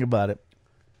the thing about it.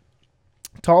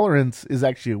 Tolerance is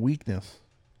actually a weakness.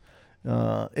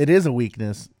 It is a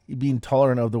weakness. Being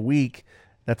tolerant of the weak,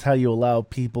 that's how you allow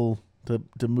people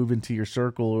to move into your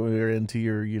circle or into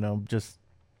your, just...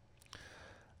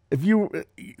 If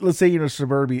let's say you're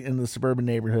in the suburban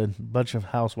neighborhood, bunch of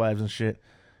housewives and shit,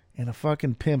 and a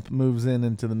fucking pimp moves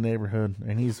into the neighborhood,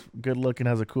 and he's good looking,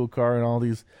 has a cool car, and all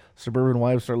these suburban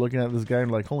wives start looking at this guy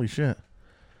and like, holy shit,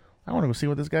 I want to go see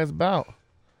what this guy's about.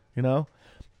 A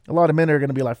lot of men are going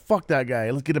to be like, fuck that guy,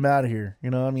 let's get him out of here.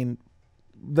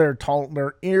 They're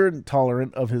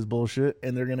intolerant of his bullshit,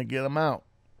 and they're going to get him out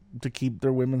to keep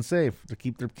their women safe, to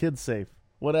keep their kids safe,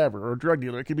 whatever, or a drug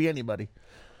dealer. It could be anybody.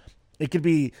 It could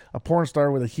be a porn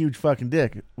star with a huge fucking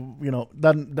dick.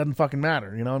 Doesn't fucking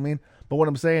matter. You know what I mean? But what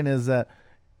I'm saying is that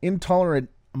intolerant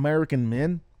American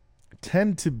men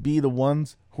tend to be the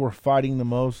ones who are fighting the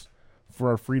most for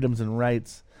our freedoms and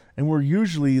rights. And we're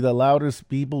usually the loudest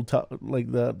people,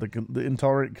 like the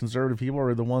intolerant conservative people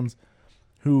are the ones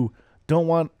who don't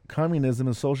want communism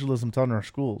and socialism taught in our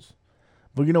schools.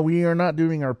 But, we are not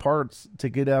doing our parts to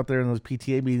get out there in those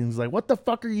PTA meetings like, what the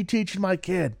fuck are you teaching my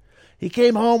kid? He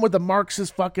came home with a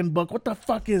Marxist fucking book. What the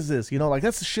fuck is this?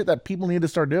 That's the shit that people need to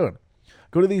start doing.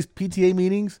 Go to these PTA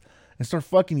meetings and start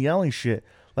fucking yelling shit.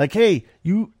 Like, hey,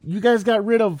 you guys got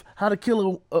rid of how to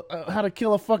kill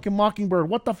a fucking mockingbird.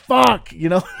 What the fuck?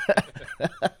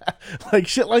 Like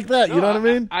shit like that. You know what I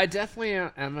mean? I definitely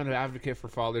am an advocate for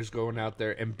fathers going out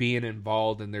there and being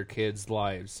involved in their kids'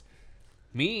 lives.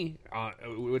 Me,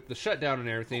 with the shutdown and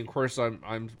everything, of course,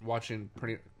 I'm watching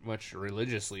pretty much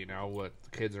religiously now what the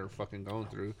kids are fucking going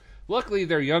through. Luckily,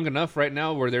 they're young enough right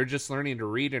now where they're just learning to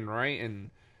read and write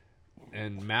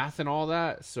and math and all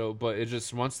that. So, but it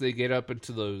just once they get up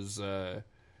into those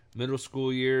middle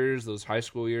school years, those high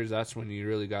school years, that's when you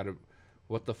really got to.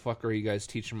 What the fuck are you guys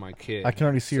teaching my kid? I can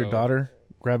already see your daughter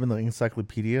grabbing the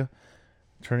encyclopedia,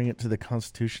 turning it to the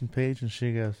Constitution page, and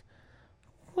she goes,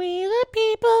 "We the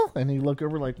people." And you look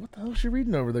over like, what the hell is she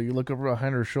reading over there? You look over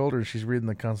behind her shoulder and she's reading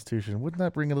the Constitution. Wouldn't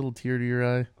that bring a little tear to your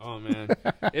eye? Oh, man.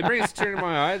 It brings a tear to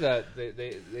my eye that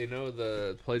they know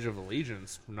the Pledge of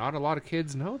Allegiance. Not a lot of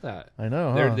kids know that. I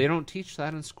know, They don't teach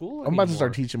that in school anymore. I'm about to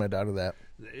start teaching my daughter that.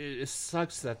 It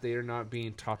sucks that they are not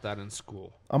being taught that in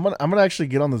school. I'm gonna actually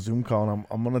get on the Zoom call and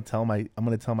I'm gonna tell my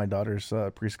daughter's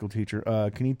preschool teacher,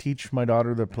 can you teach my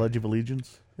daughter the Pledge of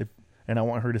Allegiance? And I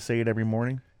want her to say it every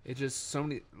morning. It just so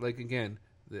many, like, again,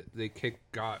 they kick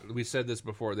God. We said this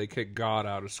before. They kick God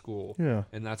out of school. Yeah.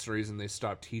 And that's the reason they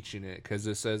stopped teaching it, because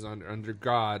it says under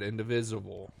God,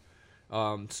 indivisible.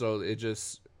 So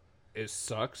it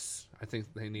sucks. I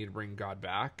think they need to bring God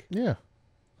back. Yeah,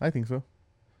 I think so.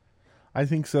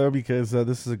 Because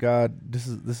this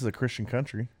is a Christian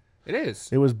country. It is.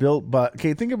 It was built by.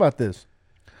 Okay, think about this.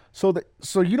 So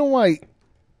you know why?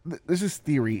 There's this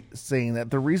theory saying that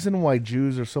the reason why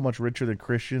Jews are so much richer than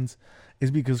Christians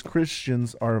is because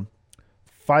Christians are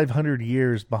 500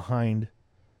 years behind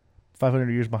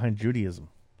Judaism.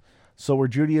 So where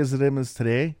Judaism is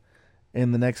today,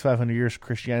 in the next 500 years,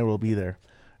 Christianity will be there.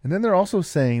 And then they're also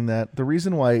saying that the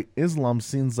reason why Islam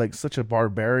seems like such a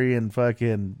barbarian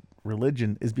fucking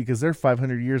religion is because they're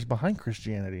 500 years behind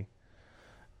Christianity.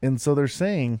 And so they're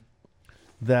saying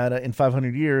that in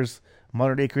 500 years,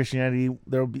 modern day Christianity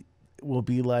will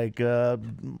be like or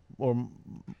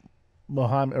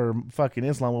Muhammad or fucking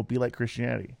Islam will be like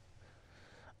Christianity.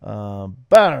 But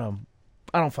I don't know.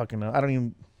 I don't fucking know. I don't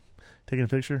even taking a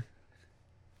picture.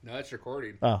 No, it's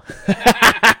recording. Oh,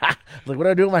 like what do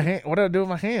I do with my hand? What do I do with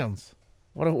my hands?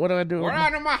 What do I do? What do I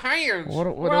do with my hands? What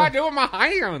do I do with my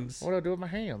hands? What do I do with my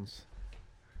hands?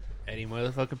 Eddie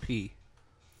motherfucking P.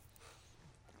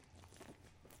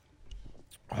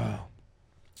 I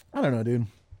don't know, dude.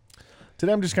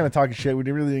 Today I'm just kind of talking shit. We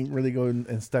didn't really go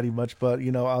and study much, but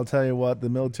you know, I'll tell you what, the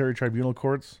military tribunal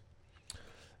courts,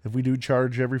 if we do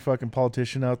charge every fucking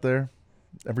politician out there,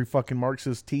 every fucking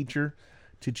Marxist teacher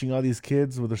teaching all these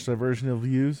kids with their subversion of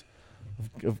views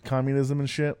of communism and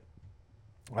shit,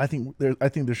 I think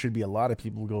there should be a lot of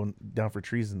people going down for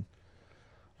treason.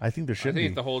 I think there should be. I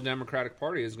think the whole Democratic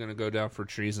Party is going to go down for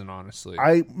treason, honestly.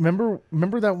 I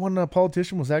remember that one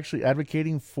politician was actually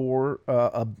advocating for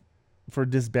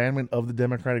disbandment of the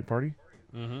Democratic Party.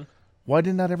 Mm-hmm. Why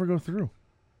didn't that ever go through?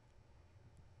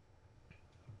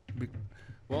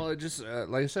 Well, it just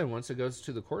like I said, once it goes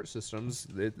to the court systems,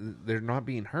 they're not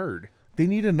being heard. They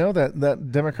need to know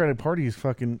that Democratic Party is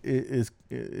fucking is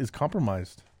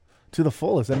compromised to the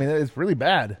fullest. I mean, it's really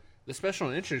bad. The special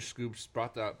interest groups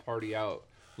brought that party out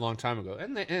a long time ago,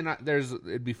 and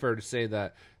it'd be fair to say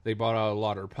that they bought out a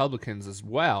lot of Republicans as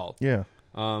well. Yeah.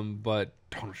 But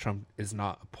Donald Trump is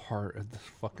not a part of the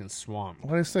fucking swamp.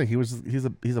 What did I say? He's a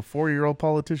 4-year-old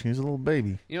politician. He's a little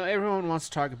baby. You know, everyone wants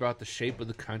to talk about the shape of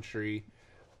the country,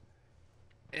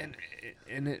 and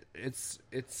it's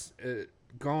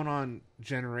going on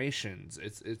generations.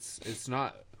 It's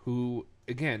not who.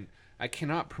 Again, I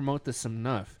cannot promote this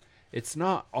enough. It's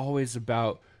not always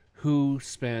about who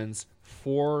spends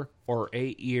 4 or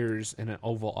 8 years in an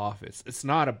Oval Office. It's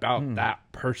not about that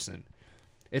person.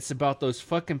 It's about those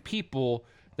fucking people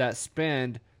that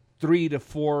spend 3 to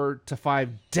 4 to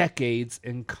 5 decades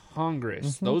in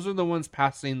Congress. Mm-hmm. Those are the ones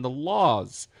passing the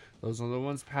laws. Those are the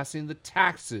ones passing the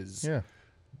taxes. Yeah.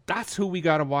 That's who we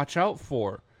got to watch out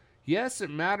for. Yes, it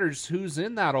matters who's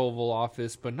in that Oval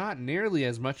Office, but not nearly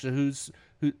as much as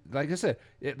who. Like I said,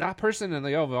 that person in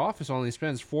the Oval Office only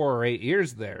spends 4 or 8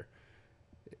 years there.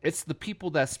 It's the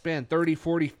people that spend 30,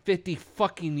 40, 50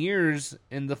 fucking years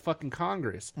in the fucking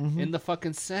Congress, in the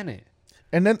fucking Senate.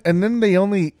 And then they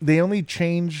only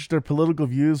change their political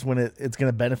views when it's going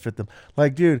to benefit them.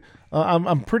 Like, dude,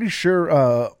 I'm pretty sure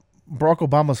Barack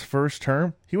Obama's first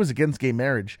term, he was against gay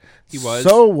marriage. He was.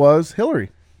 So was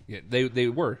Hillary. Yeah, they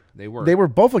were. They were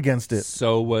both against it.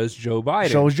 So was Joe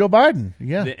Biden. So was Joe Biden.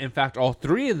 Yeah. In fact, all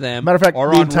three of them are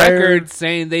on record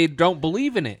saying they don't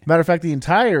believe in it. Matter of fact, the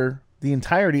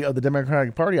entirety of the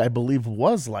Democratic Party, I believe,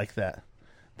 was like that.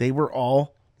 They were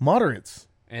all moderates.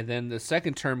 And then the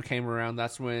second term came around.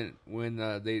 That's when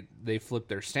they flipped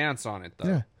their stance on it,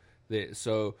 though.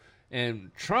 Yeah.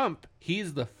 And Trump,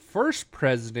 he's the first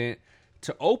president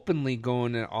to openly go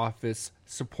into office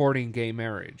supporting gay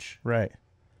marriage. Right.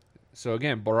 So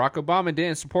again, Barack Obama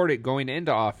didn't support it going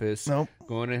into office. Nope.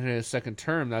 Going into his second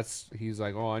term, he's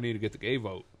like, oh, I need to get the gay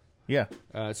vote. Yeah.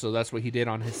 So that's what he did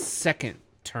on his second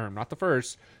term, not the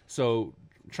first. So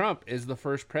Trump is the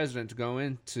first president to go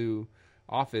into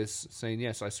office saying,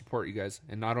 yes, I support you guys.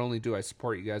 And not only do I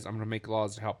support you guys, I'm going to make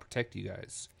laws to help protect you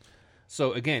guys.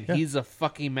 So again, he's a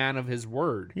fucking man of his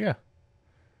word. Yeah.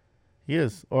 He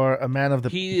is. Or a man of the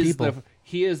people.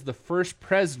 He is the first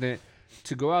president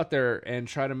to go out there and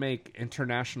try to make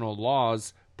international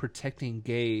laws protecting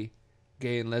gay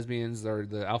and lesbians or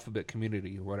the alphabet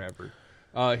community or whatever.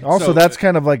 That's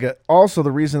kind of like also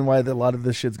the reason why a lot of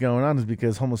this shit's going on is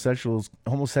because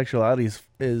homosexuality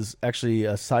is actually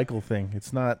a cycle thing.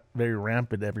 It's not very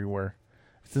rampant everywhere.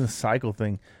 It's in a cycle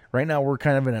thing. Right now we're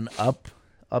kind of in an up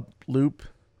loop,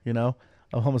 of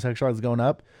homosexuality is going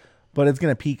up, but it's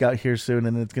going to peak out here soon,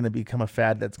 and it's going to become a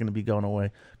fad that's going to be going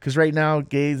away. Because right now,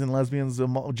 gays and lesbians, the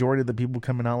majority of the people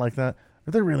coming out like that,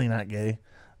 they're really not gay.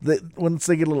 Once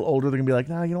they get a little older, they're going to be like,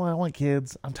 no, you know what, I want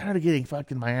kids. I'm tired of getting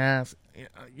fucked in my ass.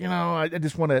 I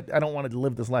just want to, I don't want to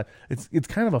live this life. It's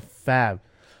kind of a fad.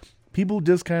 People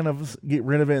just kind of get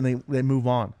rid of it and they move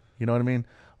on. You know what I mean?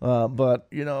 But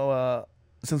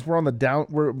since we're on the down,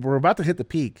 we're about to hit the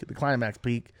peak, the climax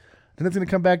peak, then it's going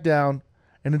to come back down,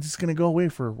 and it's just going to go away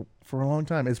for a long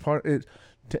time.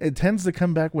 It tends to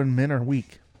come back when men are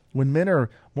weak. When men are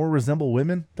more resemble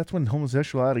women, that's when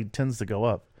homosexuality tends to go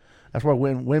up. That's why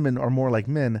when women are more like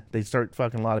men, they start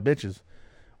fucking a lot of bitches.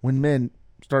 When men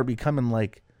start becoming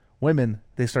like women,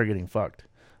 they start getting fucked.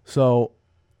 So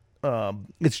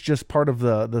it's just part of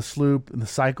the sloop and the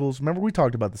cycles. Remember we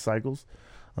talked about the cycles.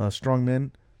 Strong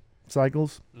men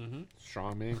cycles. Mm-hmm.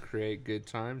 Strong men create good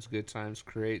times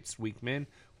creates weak men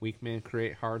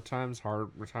create hard times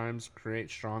create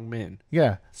strong men.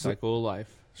 Yeah. Cycle of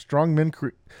life. Strong men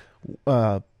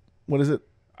what is it?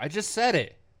 I just said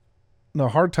it. No,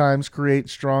 hard times create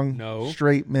strong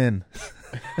straight men.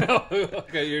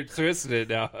 Okay, you're twisting it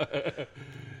now.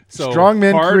 So strong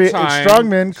men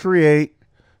create,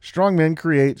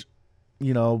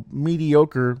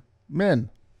 mediocre men.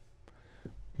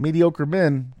 Mediocre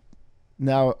men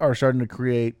now are starting to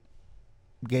create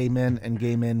gay men, and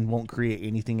gay men won't create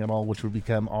anything at all, which would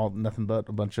become nothing but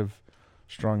a bunch of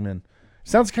strong men.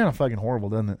 Sounds kind of fucking horrible,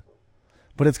 doesn't it?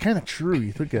 But it's kind of true.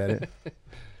 You look at it.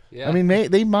 Yeah. I mean,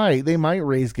 they might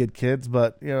raise good kids,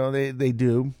 but they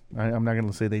do. I'm not going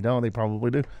to say they don't. They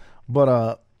probably do,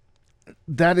 but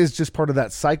that is just part of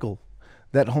that cycle.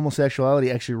 That homosexuality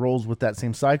actually rolls with that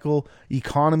same cycle.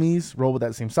 Economies roll with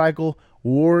that same cycle.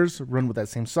 Wars run with that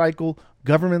same cycle.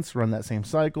 Governments run that same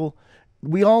cycle.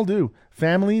 We all do.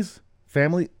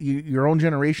 Your own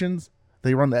generations,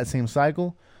 they run that same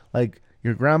cycle. Like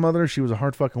your grandmother, she was a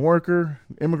hard fucking worker,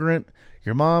 immigrant.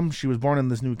 Your mom, she was born in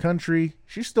this new country.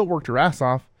 She still worked her ass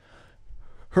off.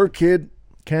 Her kid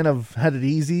kind of had it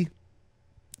easy.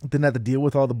 Didn't have to deal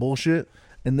with all the bullshit.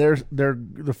 And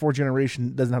the fourth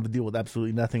generation doesn't have to deal with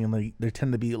absolutely nothing. And they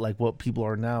tend to be like what people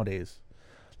are nowadays.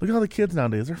 Look at all the kids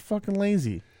nowadays. They're fucking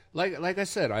lazy. Like I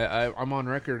said, I'm on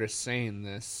record as saying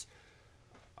this.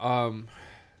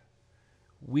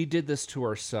 We did this to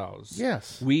ourselves.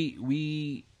 Yes.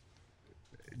 We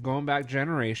going back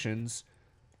generations,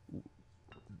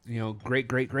 great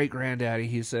granddaddy,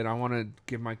 he said, I want to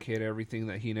give my kid everything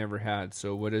that he never had.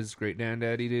 So what does great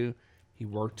granddaddy do? He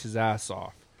worked his ass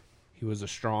off. He was a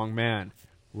strong man,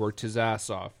 worked his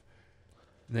ass off.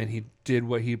 And then he did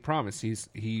what he promised.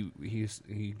 He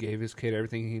gave his kid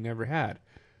everything he never had.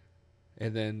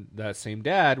 And then that same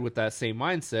dad with that same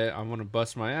mindset, I'm going to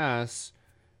bust my ass,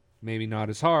 maybe not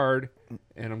as hard,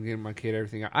 and I'm giving my kid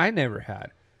everything I never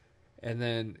had. And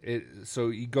then so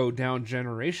you go down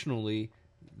generationally,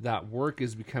 that work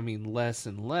is becoming less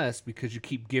and less because you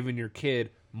keep giving your kid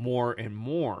more and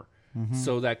more. Mm-hmm.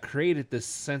 So that created this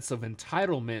sense of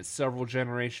entitlement several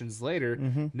generations later.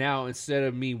 Mm-hmm. Now, instead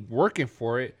of me working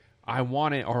for it, I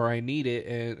want it or I need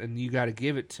it, and you got to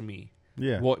give it to me.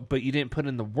 Yeah. Well, but you didn't put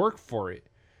in the work for it.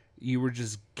 You were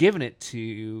just giving it to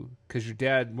you because your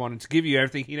dad wanted to give you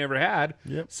everything he never had.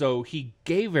 Yep. So he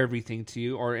gave everything to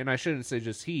you, and I shouldn't say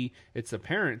just he. It's a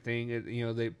parent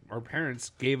thing. Our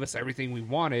parents gave us everything we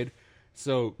wanted.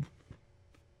 So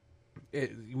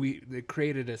it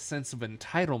created a sense of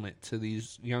entitlement to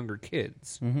these younger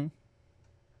kids. Mm-hmm.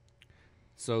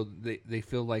 So they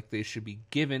feel like they should be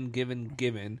given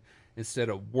instead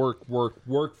of work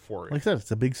for it. Like I said,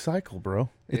 it's a big cycle, bro.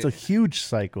 It's a huge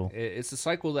cycle. It's a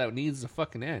cycle that needs to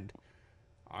fucking end.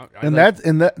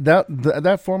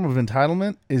 That form of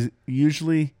entitlement is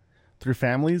usually through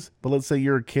families. But let's say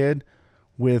you're a kid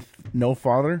with no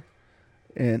father,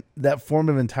 and that form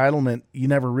of entitlement, you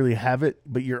never really have it,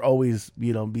 but you're always,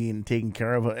 being taken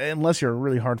care of. Unless you're a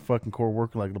really hard fucking core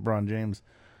worker like LeBron James,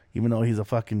 even though he's a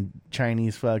fucking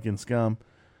Chinese fucking scum.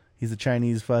 He's a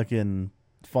Chinese fucking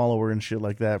follower and shit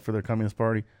like that for their Communist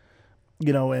Party.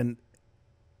 And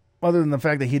other than the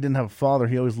fact that he didn't have a father,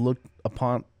 he always looked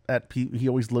he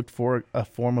always looked for a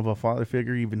form of a father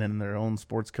figure, even in their own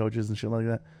sports coaches and shit like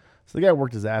that. So the guy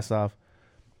worked his ass off.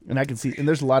 And I can see, and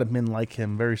there's a lot of men like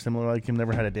him, very similar like him,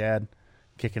 never had a dad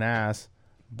kicking ass.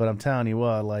 But I'm telling you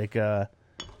what, I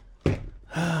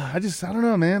don't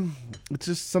know, man. It's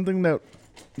just something that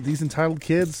these entitled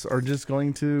kids are just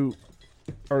going to,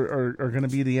 are going to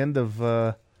be the end of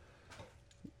the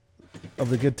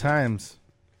good times.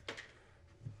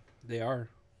 They are.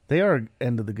 They are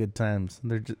end of the good times.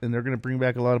 They're going to bring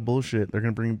back a lot of bullshit. They're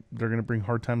going to bring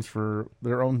hard times for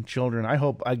their own children. I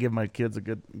hope I give my kids a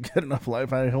good enough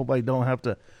life. I hope I don't have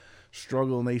to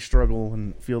struggle and they struggle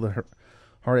and feel the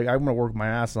heartache. I'm going to work my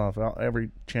ass off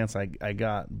every chance I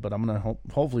got, but I'm going to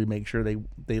hopefully make sure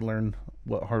they learn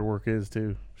what hard work is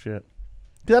too. Shit.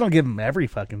 'Cause I don't give them every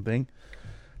fucking thing.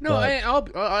 No,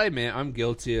 I admit I'm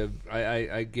guilty of.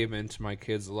 I give in to my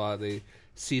kids a lot. They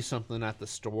see something at the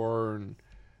store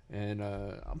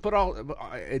but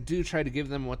I do try to give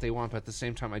them what they want. But at the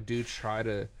same time, I do try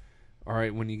to. All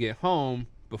right, when you get home,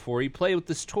 before you play with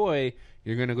this toy,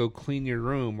 you're gonna go clean your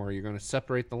room, or you're gonna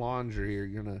separate the laundry, or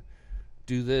you're gonna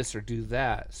do this or do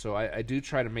that. So I do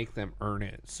try to make them earn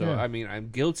it. So yeah. I mean, I'm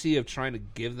guilty of trying to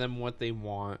give them what they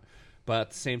want, but at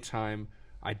the same time,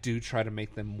 I do try to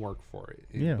make them work for it.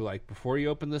 Yeah. Like, before you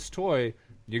open this toy,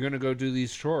 you're going to go do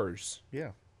these chores.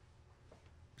 Yeah.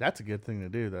 That's a good thing to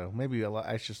do, though. Maybe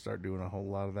I should start doing a whole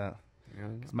lot of that. You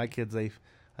know? 'Cause my kids, I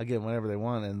get them whenever they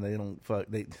want, and they don't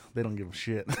they don't give a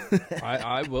shit.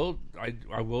 I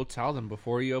will tell them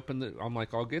before you open I'm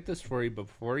like, I'll get this for you, but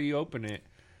before you open it,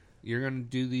 you're gonna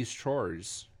do these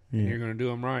chores. And you're gonna do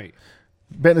them right.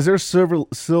 Ben, is there a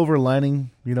silver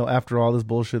lining? After all this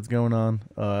bullshit's going on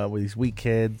with these weak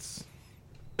kids.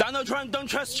 Donald Trump, don't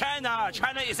trust China.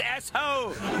 China is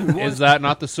asshole. Is that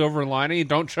not the silver lining?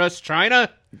 Don't trust China.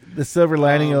 The silver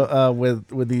lining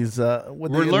with these with We're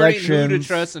the learning elections. who to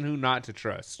trust and who not to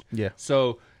trust. Yeah.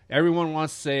 So everyone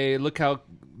wants to say, look how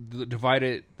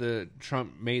divided the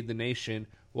Trump made the nation.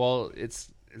 Well, it's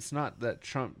not that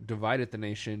Trump divided the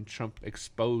nation. Trump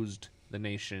exposed the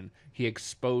nation. He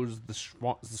exposed the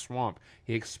swamp.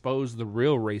 He exposed the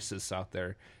real racists out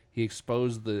there. He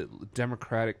exposed the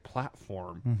Democratic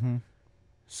platform. Mm-hmm.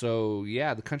 So,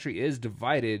 yeah, the country is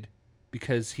divided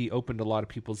because he opened a lot of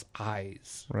people's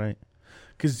eyes. Right.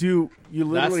 Because you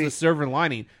literally... That's the silver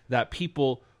lining, that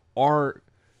people are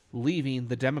leaving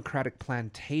the Democratic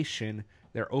plantation.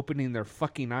 They're opening their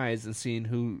fucking eyes and seeing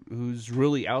who's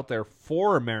really out there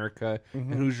for America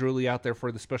and who's really out there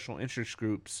for the special interest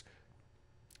groups.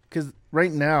 Because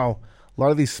right now, a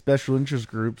lot of these special interest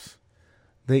groups...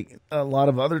 a lot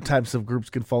of other types of groups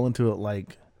can fall into it,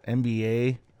 like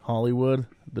NBA, Hollywood,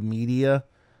 the media,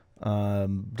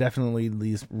 definitely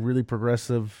these really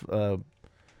progressive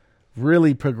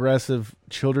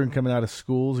children coming out of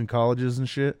schools and colleges and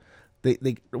shit.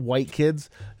 They white kids.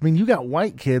 I mean, you got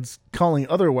white kids calling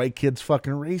other white kids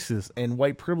fucking racist and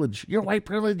white privilege. Your white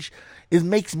privilege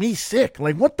makes me sick.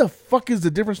 Like, what the fuck is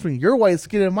the difference between your white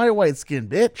skin and my white skin,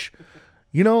 bitch?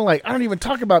 Like, I don't even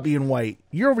talk about being white.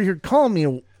 You're over here calling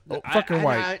me fucking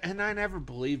white. I never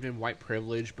believed in white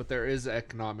privilege, but there is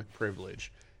economic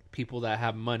privilege. People that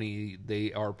have money,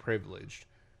 they are privileged.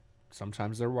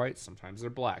 Sometimes they're white, sometimes they're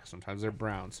black, sometimes they're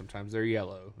brown, sometimes they're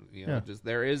yellow.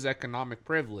 There is economic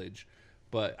privilege,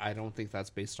 but I don't think that's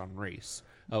based on race.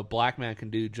 A black man can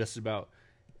do just about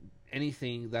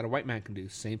anything that a white man can do.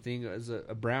 Same thing as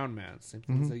a brown man. Same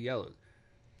thing as a yellow.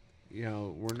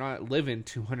 We're not living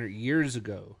 200 years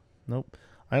ago. Nope.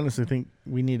 I honestly think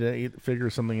we need to figure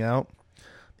something out.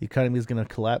 The economy is going to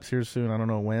collapse here soon. I don't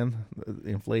know when.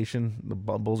 The inflation, the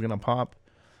bubble's going to pop.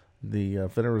 The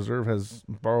Federal Reserve has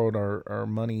borrowed our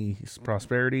money's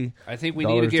prosperity. I think we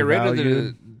need to get rid of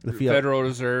the Federal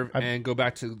Reserve and go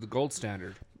back to the gold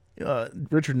standard.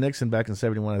 Richard Nixon back in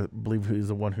 1971, I believe he's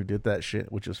the one who did that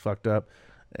shit, which is fucked up.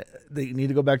 They need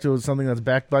to go back to something that's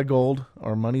backed by gold.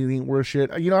 Our money ain't worth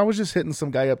shit. I was just hitting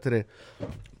some guy up today,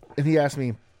 and he asked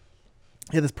me,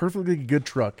 he had this perfectly good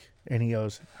truck, and he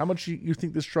goes, how much you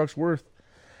think this truck's worth?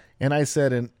 And I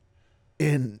said,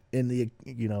 in the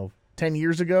 10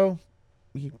 years ago,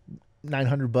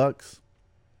 $900.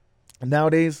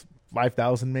 Nowadays,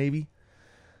 $5,000 maybe.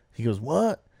 He goes,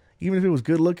 what? Even if it was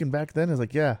good looking back then, I was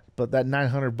like, yeah, but that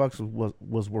 $900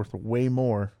 was worth way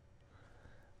more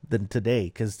than today.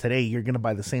 Because today you're gonna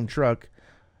buy the same truck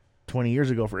 20 years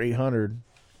ago for $800,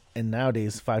 and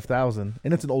nowadays $5,000.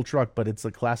 And it's an old truck, but it's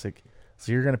a classic.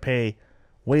 So you're gonna pay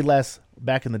way less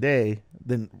back in the day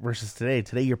than versus today.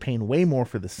 Today you're paying way more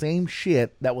for the same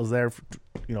shit that was there,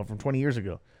 from 20 years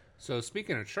ago. So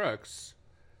speaking of trucks,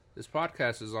 this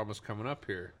podcast is almost coming up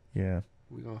here. Yeah.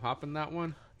 We gonna hop in that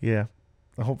one? Yeah.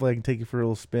 Hopefully I can take you for a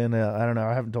little spin. I don't know.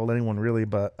 I haven't told anyone really,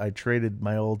 but I traded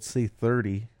my old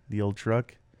C30, the old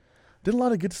truck. Did a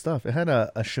lot of good stuff. It had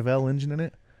a Chevelle engine in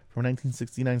it from a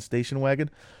 1969 station wagon.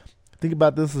 Think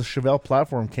about this. The Chevelle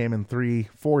platform came in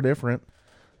 4 different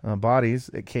bodies.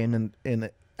 It came in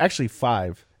actually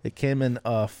 5. It came in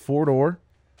a 4-door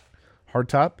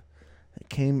hardtop. It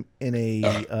came in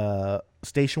a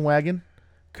station wagon,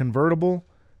 convertible,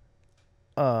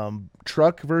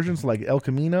 truck versions like El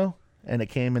Camino, and it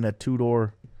came in a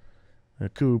 2-door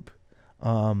coupe.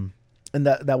 And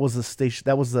that was the station.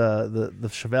 That was the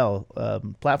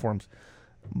Chevelle platforms.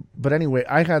 But anyway,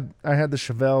 I had the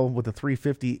Chevelle with the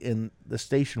 350 in the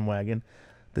station wagon.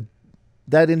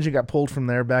 That engine got pulled from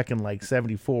there back in like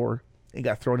 1974. It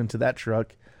got thrown into that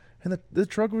truck, and the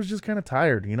truck was just kind of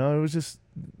tired.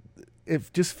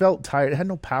 It just felt tired. It had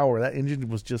no power. That engine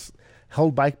was just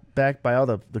held back by all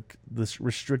the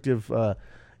restrictive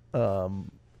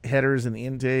headers and the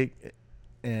intake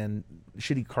and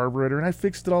shitty carburetor. And I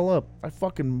fixed it all up. I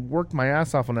fucking worked my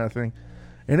ass off on that thing,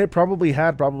 and it probably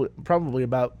had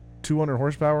about 200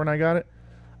 horsepower when I got it.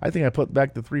 I think I put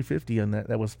back the 350 on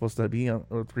that was supposed to be on,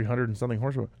 or 300 and something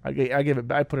horsepower.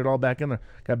 I put it all back in there.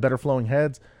 Got better flowing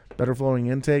heads, better flowing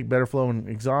intake, better flowing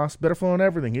exhaust, better flowing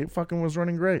everything. It fucking was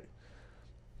running great.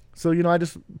 So, I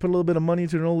just put a little bit of money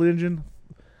into an old engine.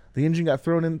 The engine got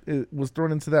thrown into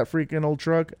that freaking old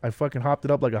truck. I fucking hopped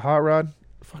it up like a hot rod.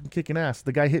 fucking kicking ass.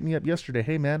 The guy hit me up yesterday.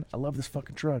 Hey, man, I love this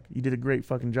fucking truck. You did a great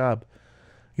fucking job.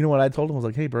 You know what I told him? I was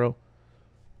like, hey, bro,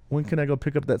 when can I go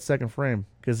pick up that second frame?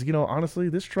 Because, you know, honestly,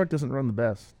 this truck doesn't run the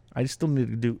best. I still need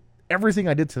to do everything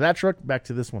I did to that truck back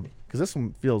to this one. Because this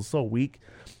one feels so weak.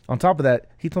 On top of that,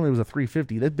 he told me it was a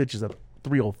 350. That bitch is a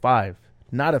 305,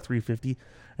 not a 350.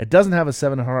 It doesn't have a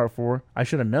 704. I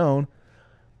should have known.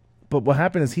 But what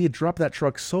happened is he had dropped that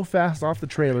truck so fast off the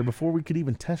trailer before we could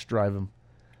even test drive him.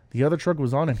 The other truck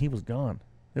was on and he was gone.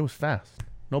 It was fast.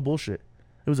 No bullshit.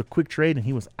 It was a quick trade and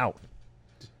he was out.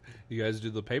 You guys do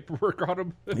the paperwork on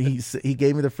him? He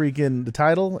gave me the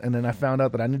title, and then I found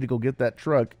out that I need to go get that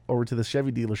truck over to the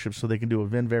Chevy dealership so they can do a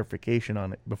VIN verification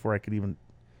on it before I could even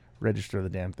register the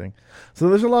damn thing. So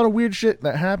there's a lot of weird shit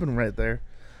that happened right there.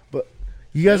 But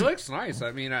you guys, it looks nice.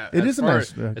 I mean, it is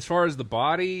nice. As far as the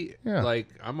body, yeah. like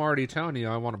I'm already telling you,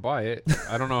 I want to buy it.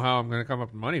 I don't know how I'm going to come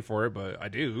up with money for it, but I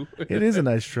do. It is a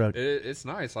nice truck. It's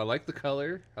nice. I like the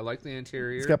color. I like the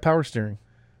interior. It's got power steering.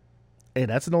 Hey,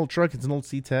 that's an old truck. It's an old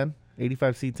C10,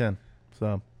 85 C10.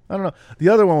 So I don't know. The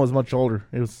other one was much older.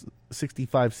 It was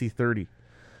 65 C30,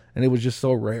 and it was just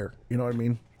so rare. You know what I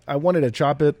mean? I wanted to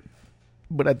chop it,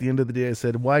 but at the end of the day, I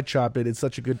said, "Why chop it? It's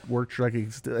such a good work truck.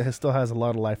 It still has a lot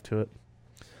of life to it."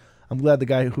 I'm glad the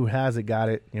guy who has it got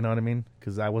it. You know what I mean?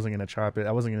 Because I wasn't gonna chop it.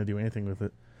 I wasn't gonna do anything with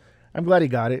it. I'm glad he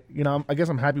got it. You know, I guess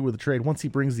I'm happy with the trade. Once he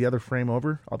brings the other frame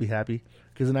over, I'll be happy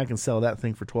because then I can sell that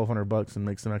thing for $1,200 and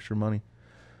make some extra money,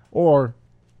 or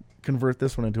convert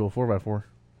this one into a 4x4.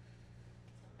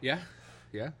 Yeah.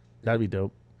 That'd be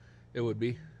dope. It would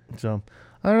be. So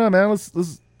I don't know, man.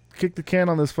 Let's kick the can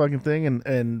on this fucking thing,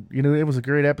 and you know, it was a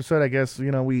great episode. I guess,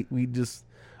 you know, we just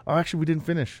actually we didn't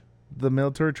finish the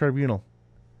military tribunal.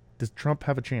 Does Trump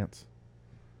have a chance?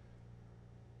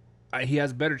 He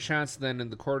has a better chance than in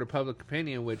the court of public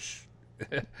opinion, which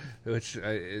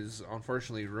is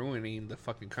unfortunately ruining the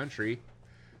fucking country.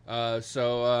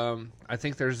 So I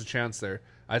think there's a chance there.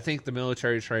 I think the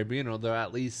military tribunal, though,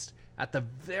 at least at the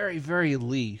very, very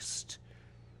least,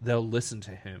 they'll listen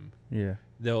to him. Yeah.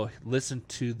 They'll listen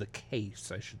to the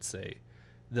case, I should say.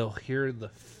 They'll hear the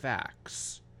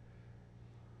facts.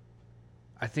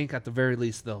 I think at the very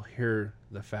least they'll hear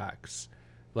the facts.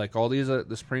 Like all these,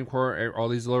 the Supreme Court, all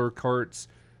these lower courts,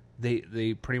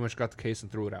 they pretty much got the case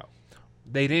and threw it out.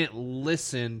 They didn't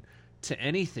listen to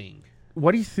anything.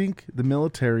 What do you think the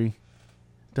military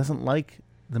doesn't like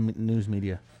the news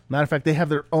media? Matter of fact, they have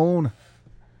their own.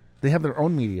 They have their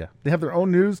own media. They have their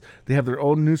own news. They have their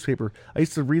own newspaper. I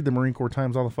used to read the Marine Corps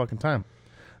Times all the fucking time.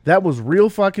 That was real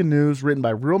fucking news written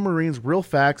by real Marines, real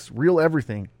facts, real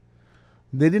everything.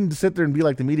 They didn't sit there and be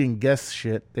like the media and guess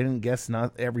shit. They didn't guess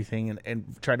not everything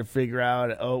and try to figure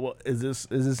out, oh, well, is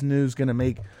this news gonna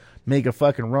make a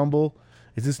fucking rumble?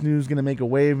 Is this news gonna make a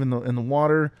wave in the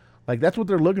water? Like, that's what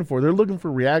they're looking for. They're looking for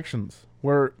reactions.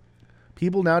 Where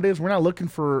people nowadays, we're not looking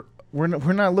for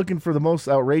the most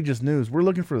outrageous news. We're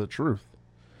looking for the truth.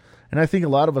 And I think a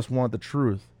lot of us want the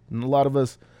truth. And a lot of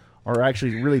us are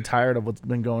actually really tired of what's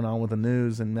been going on with the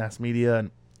news and mass media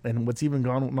and what's even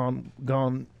gone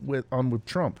with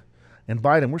Trump and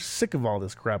Biden. We're sick of all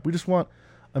this crap. We just want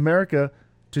America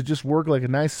to just work like a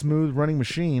nice, smooth running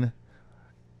machine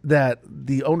that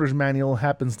the owner's manual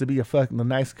happens to be a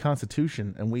nice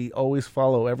constitution, and we always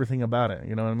follow everything about it.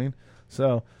 You know what I mean?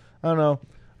 So, I don't know.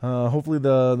 Hopefully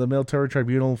the military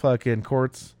tribunal fucking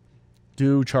courts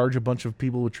do charge a bunch of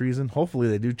people with treason. Hopefully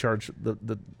they do charge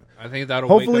the I think that'll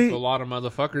wake up a lot of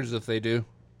motherfuckers if they do.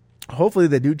 Hopefully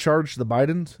they do charge the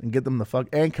Bidens and get them the fuck,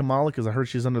 and Kamala, because I heard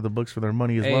she's under the books for their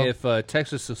money as well. Hey, if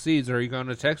Texas succeeds, are you going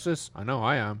to Texas? I know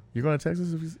I am. You're going to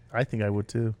Texas? I think I would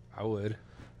too. I would.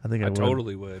 I think I would.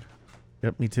 Totally would.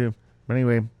 Yep, me too. But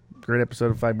anyway, great episode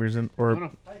of 5 Years In,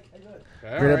 or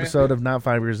Great episode of not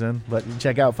 5 Years In, but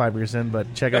check out 5 Years In,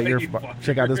 but check out this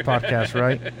podcast,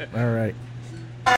 right? All right.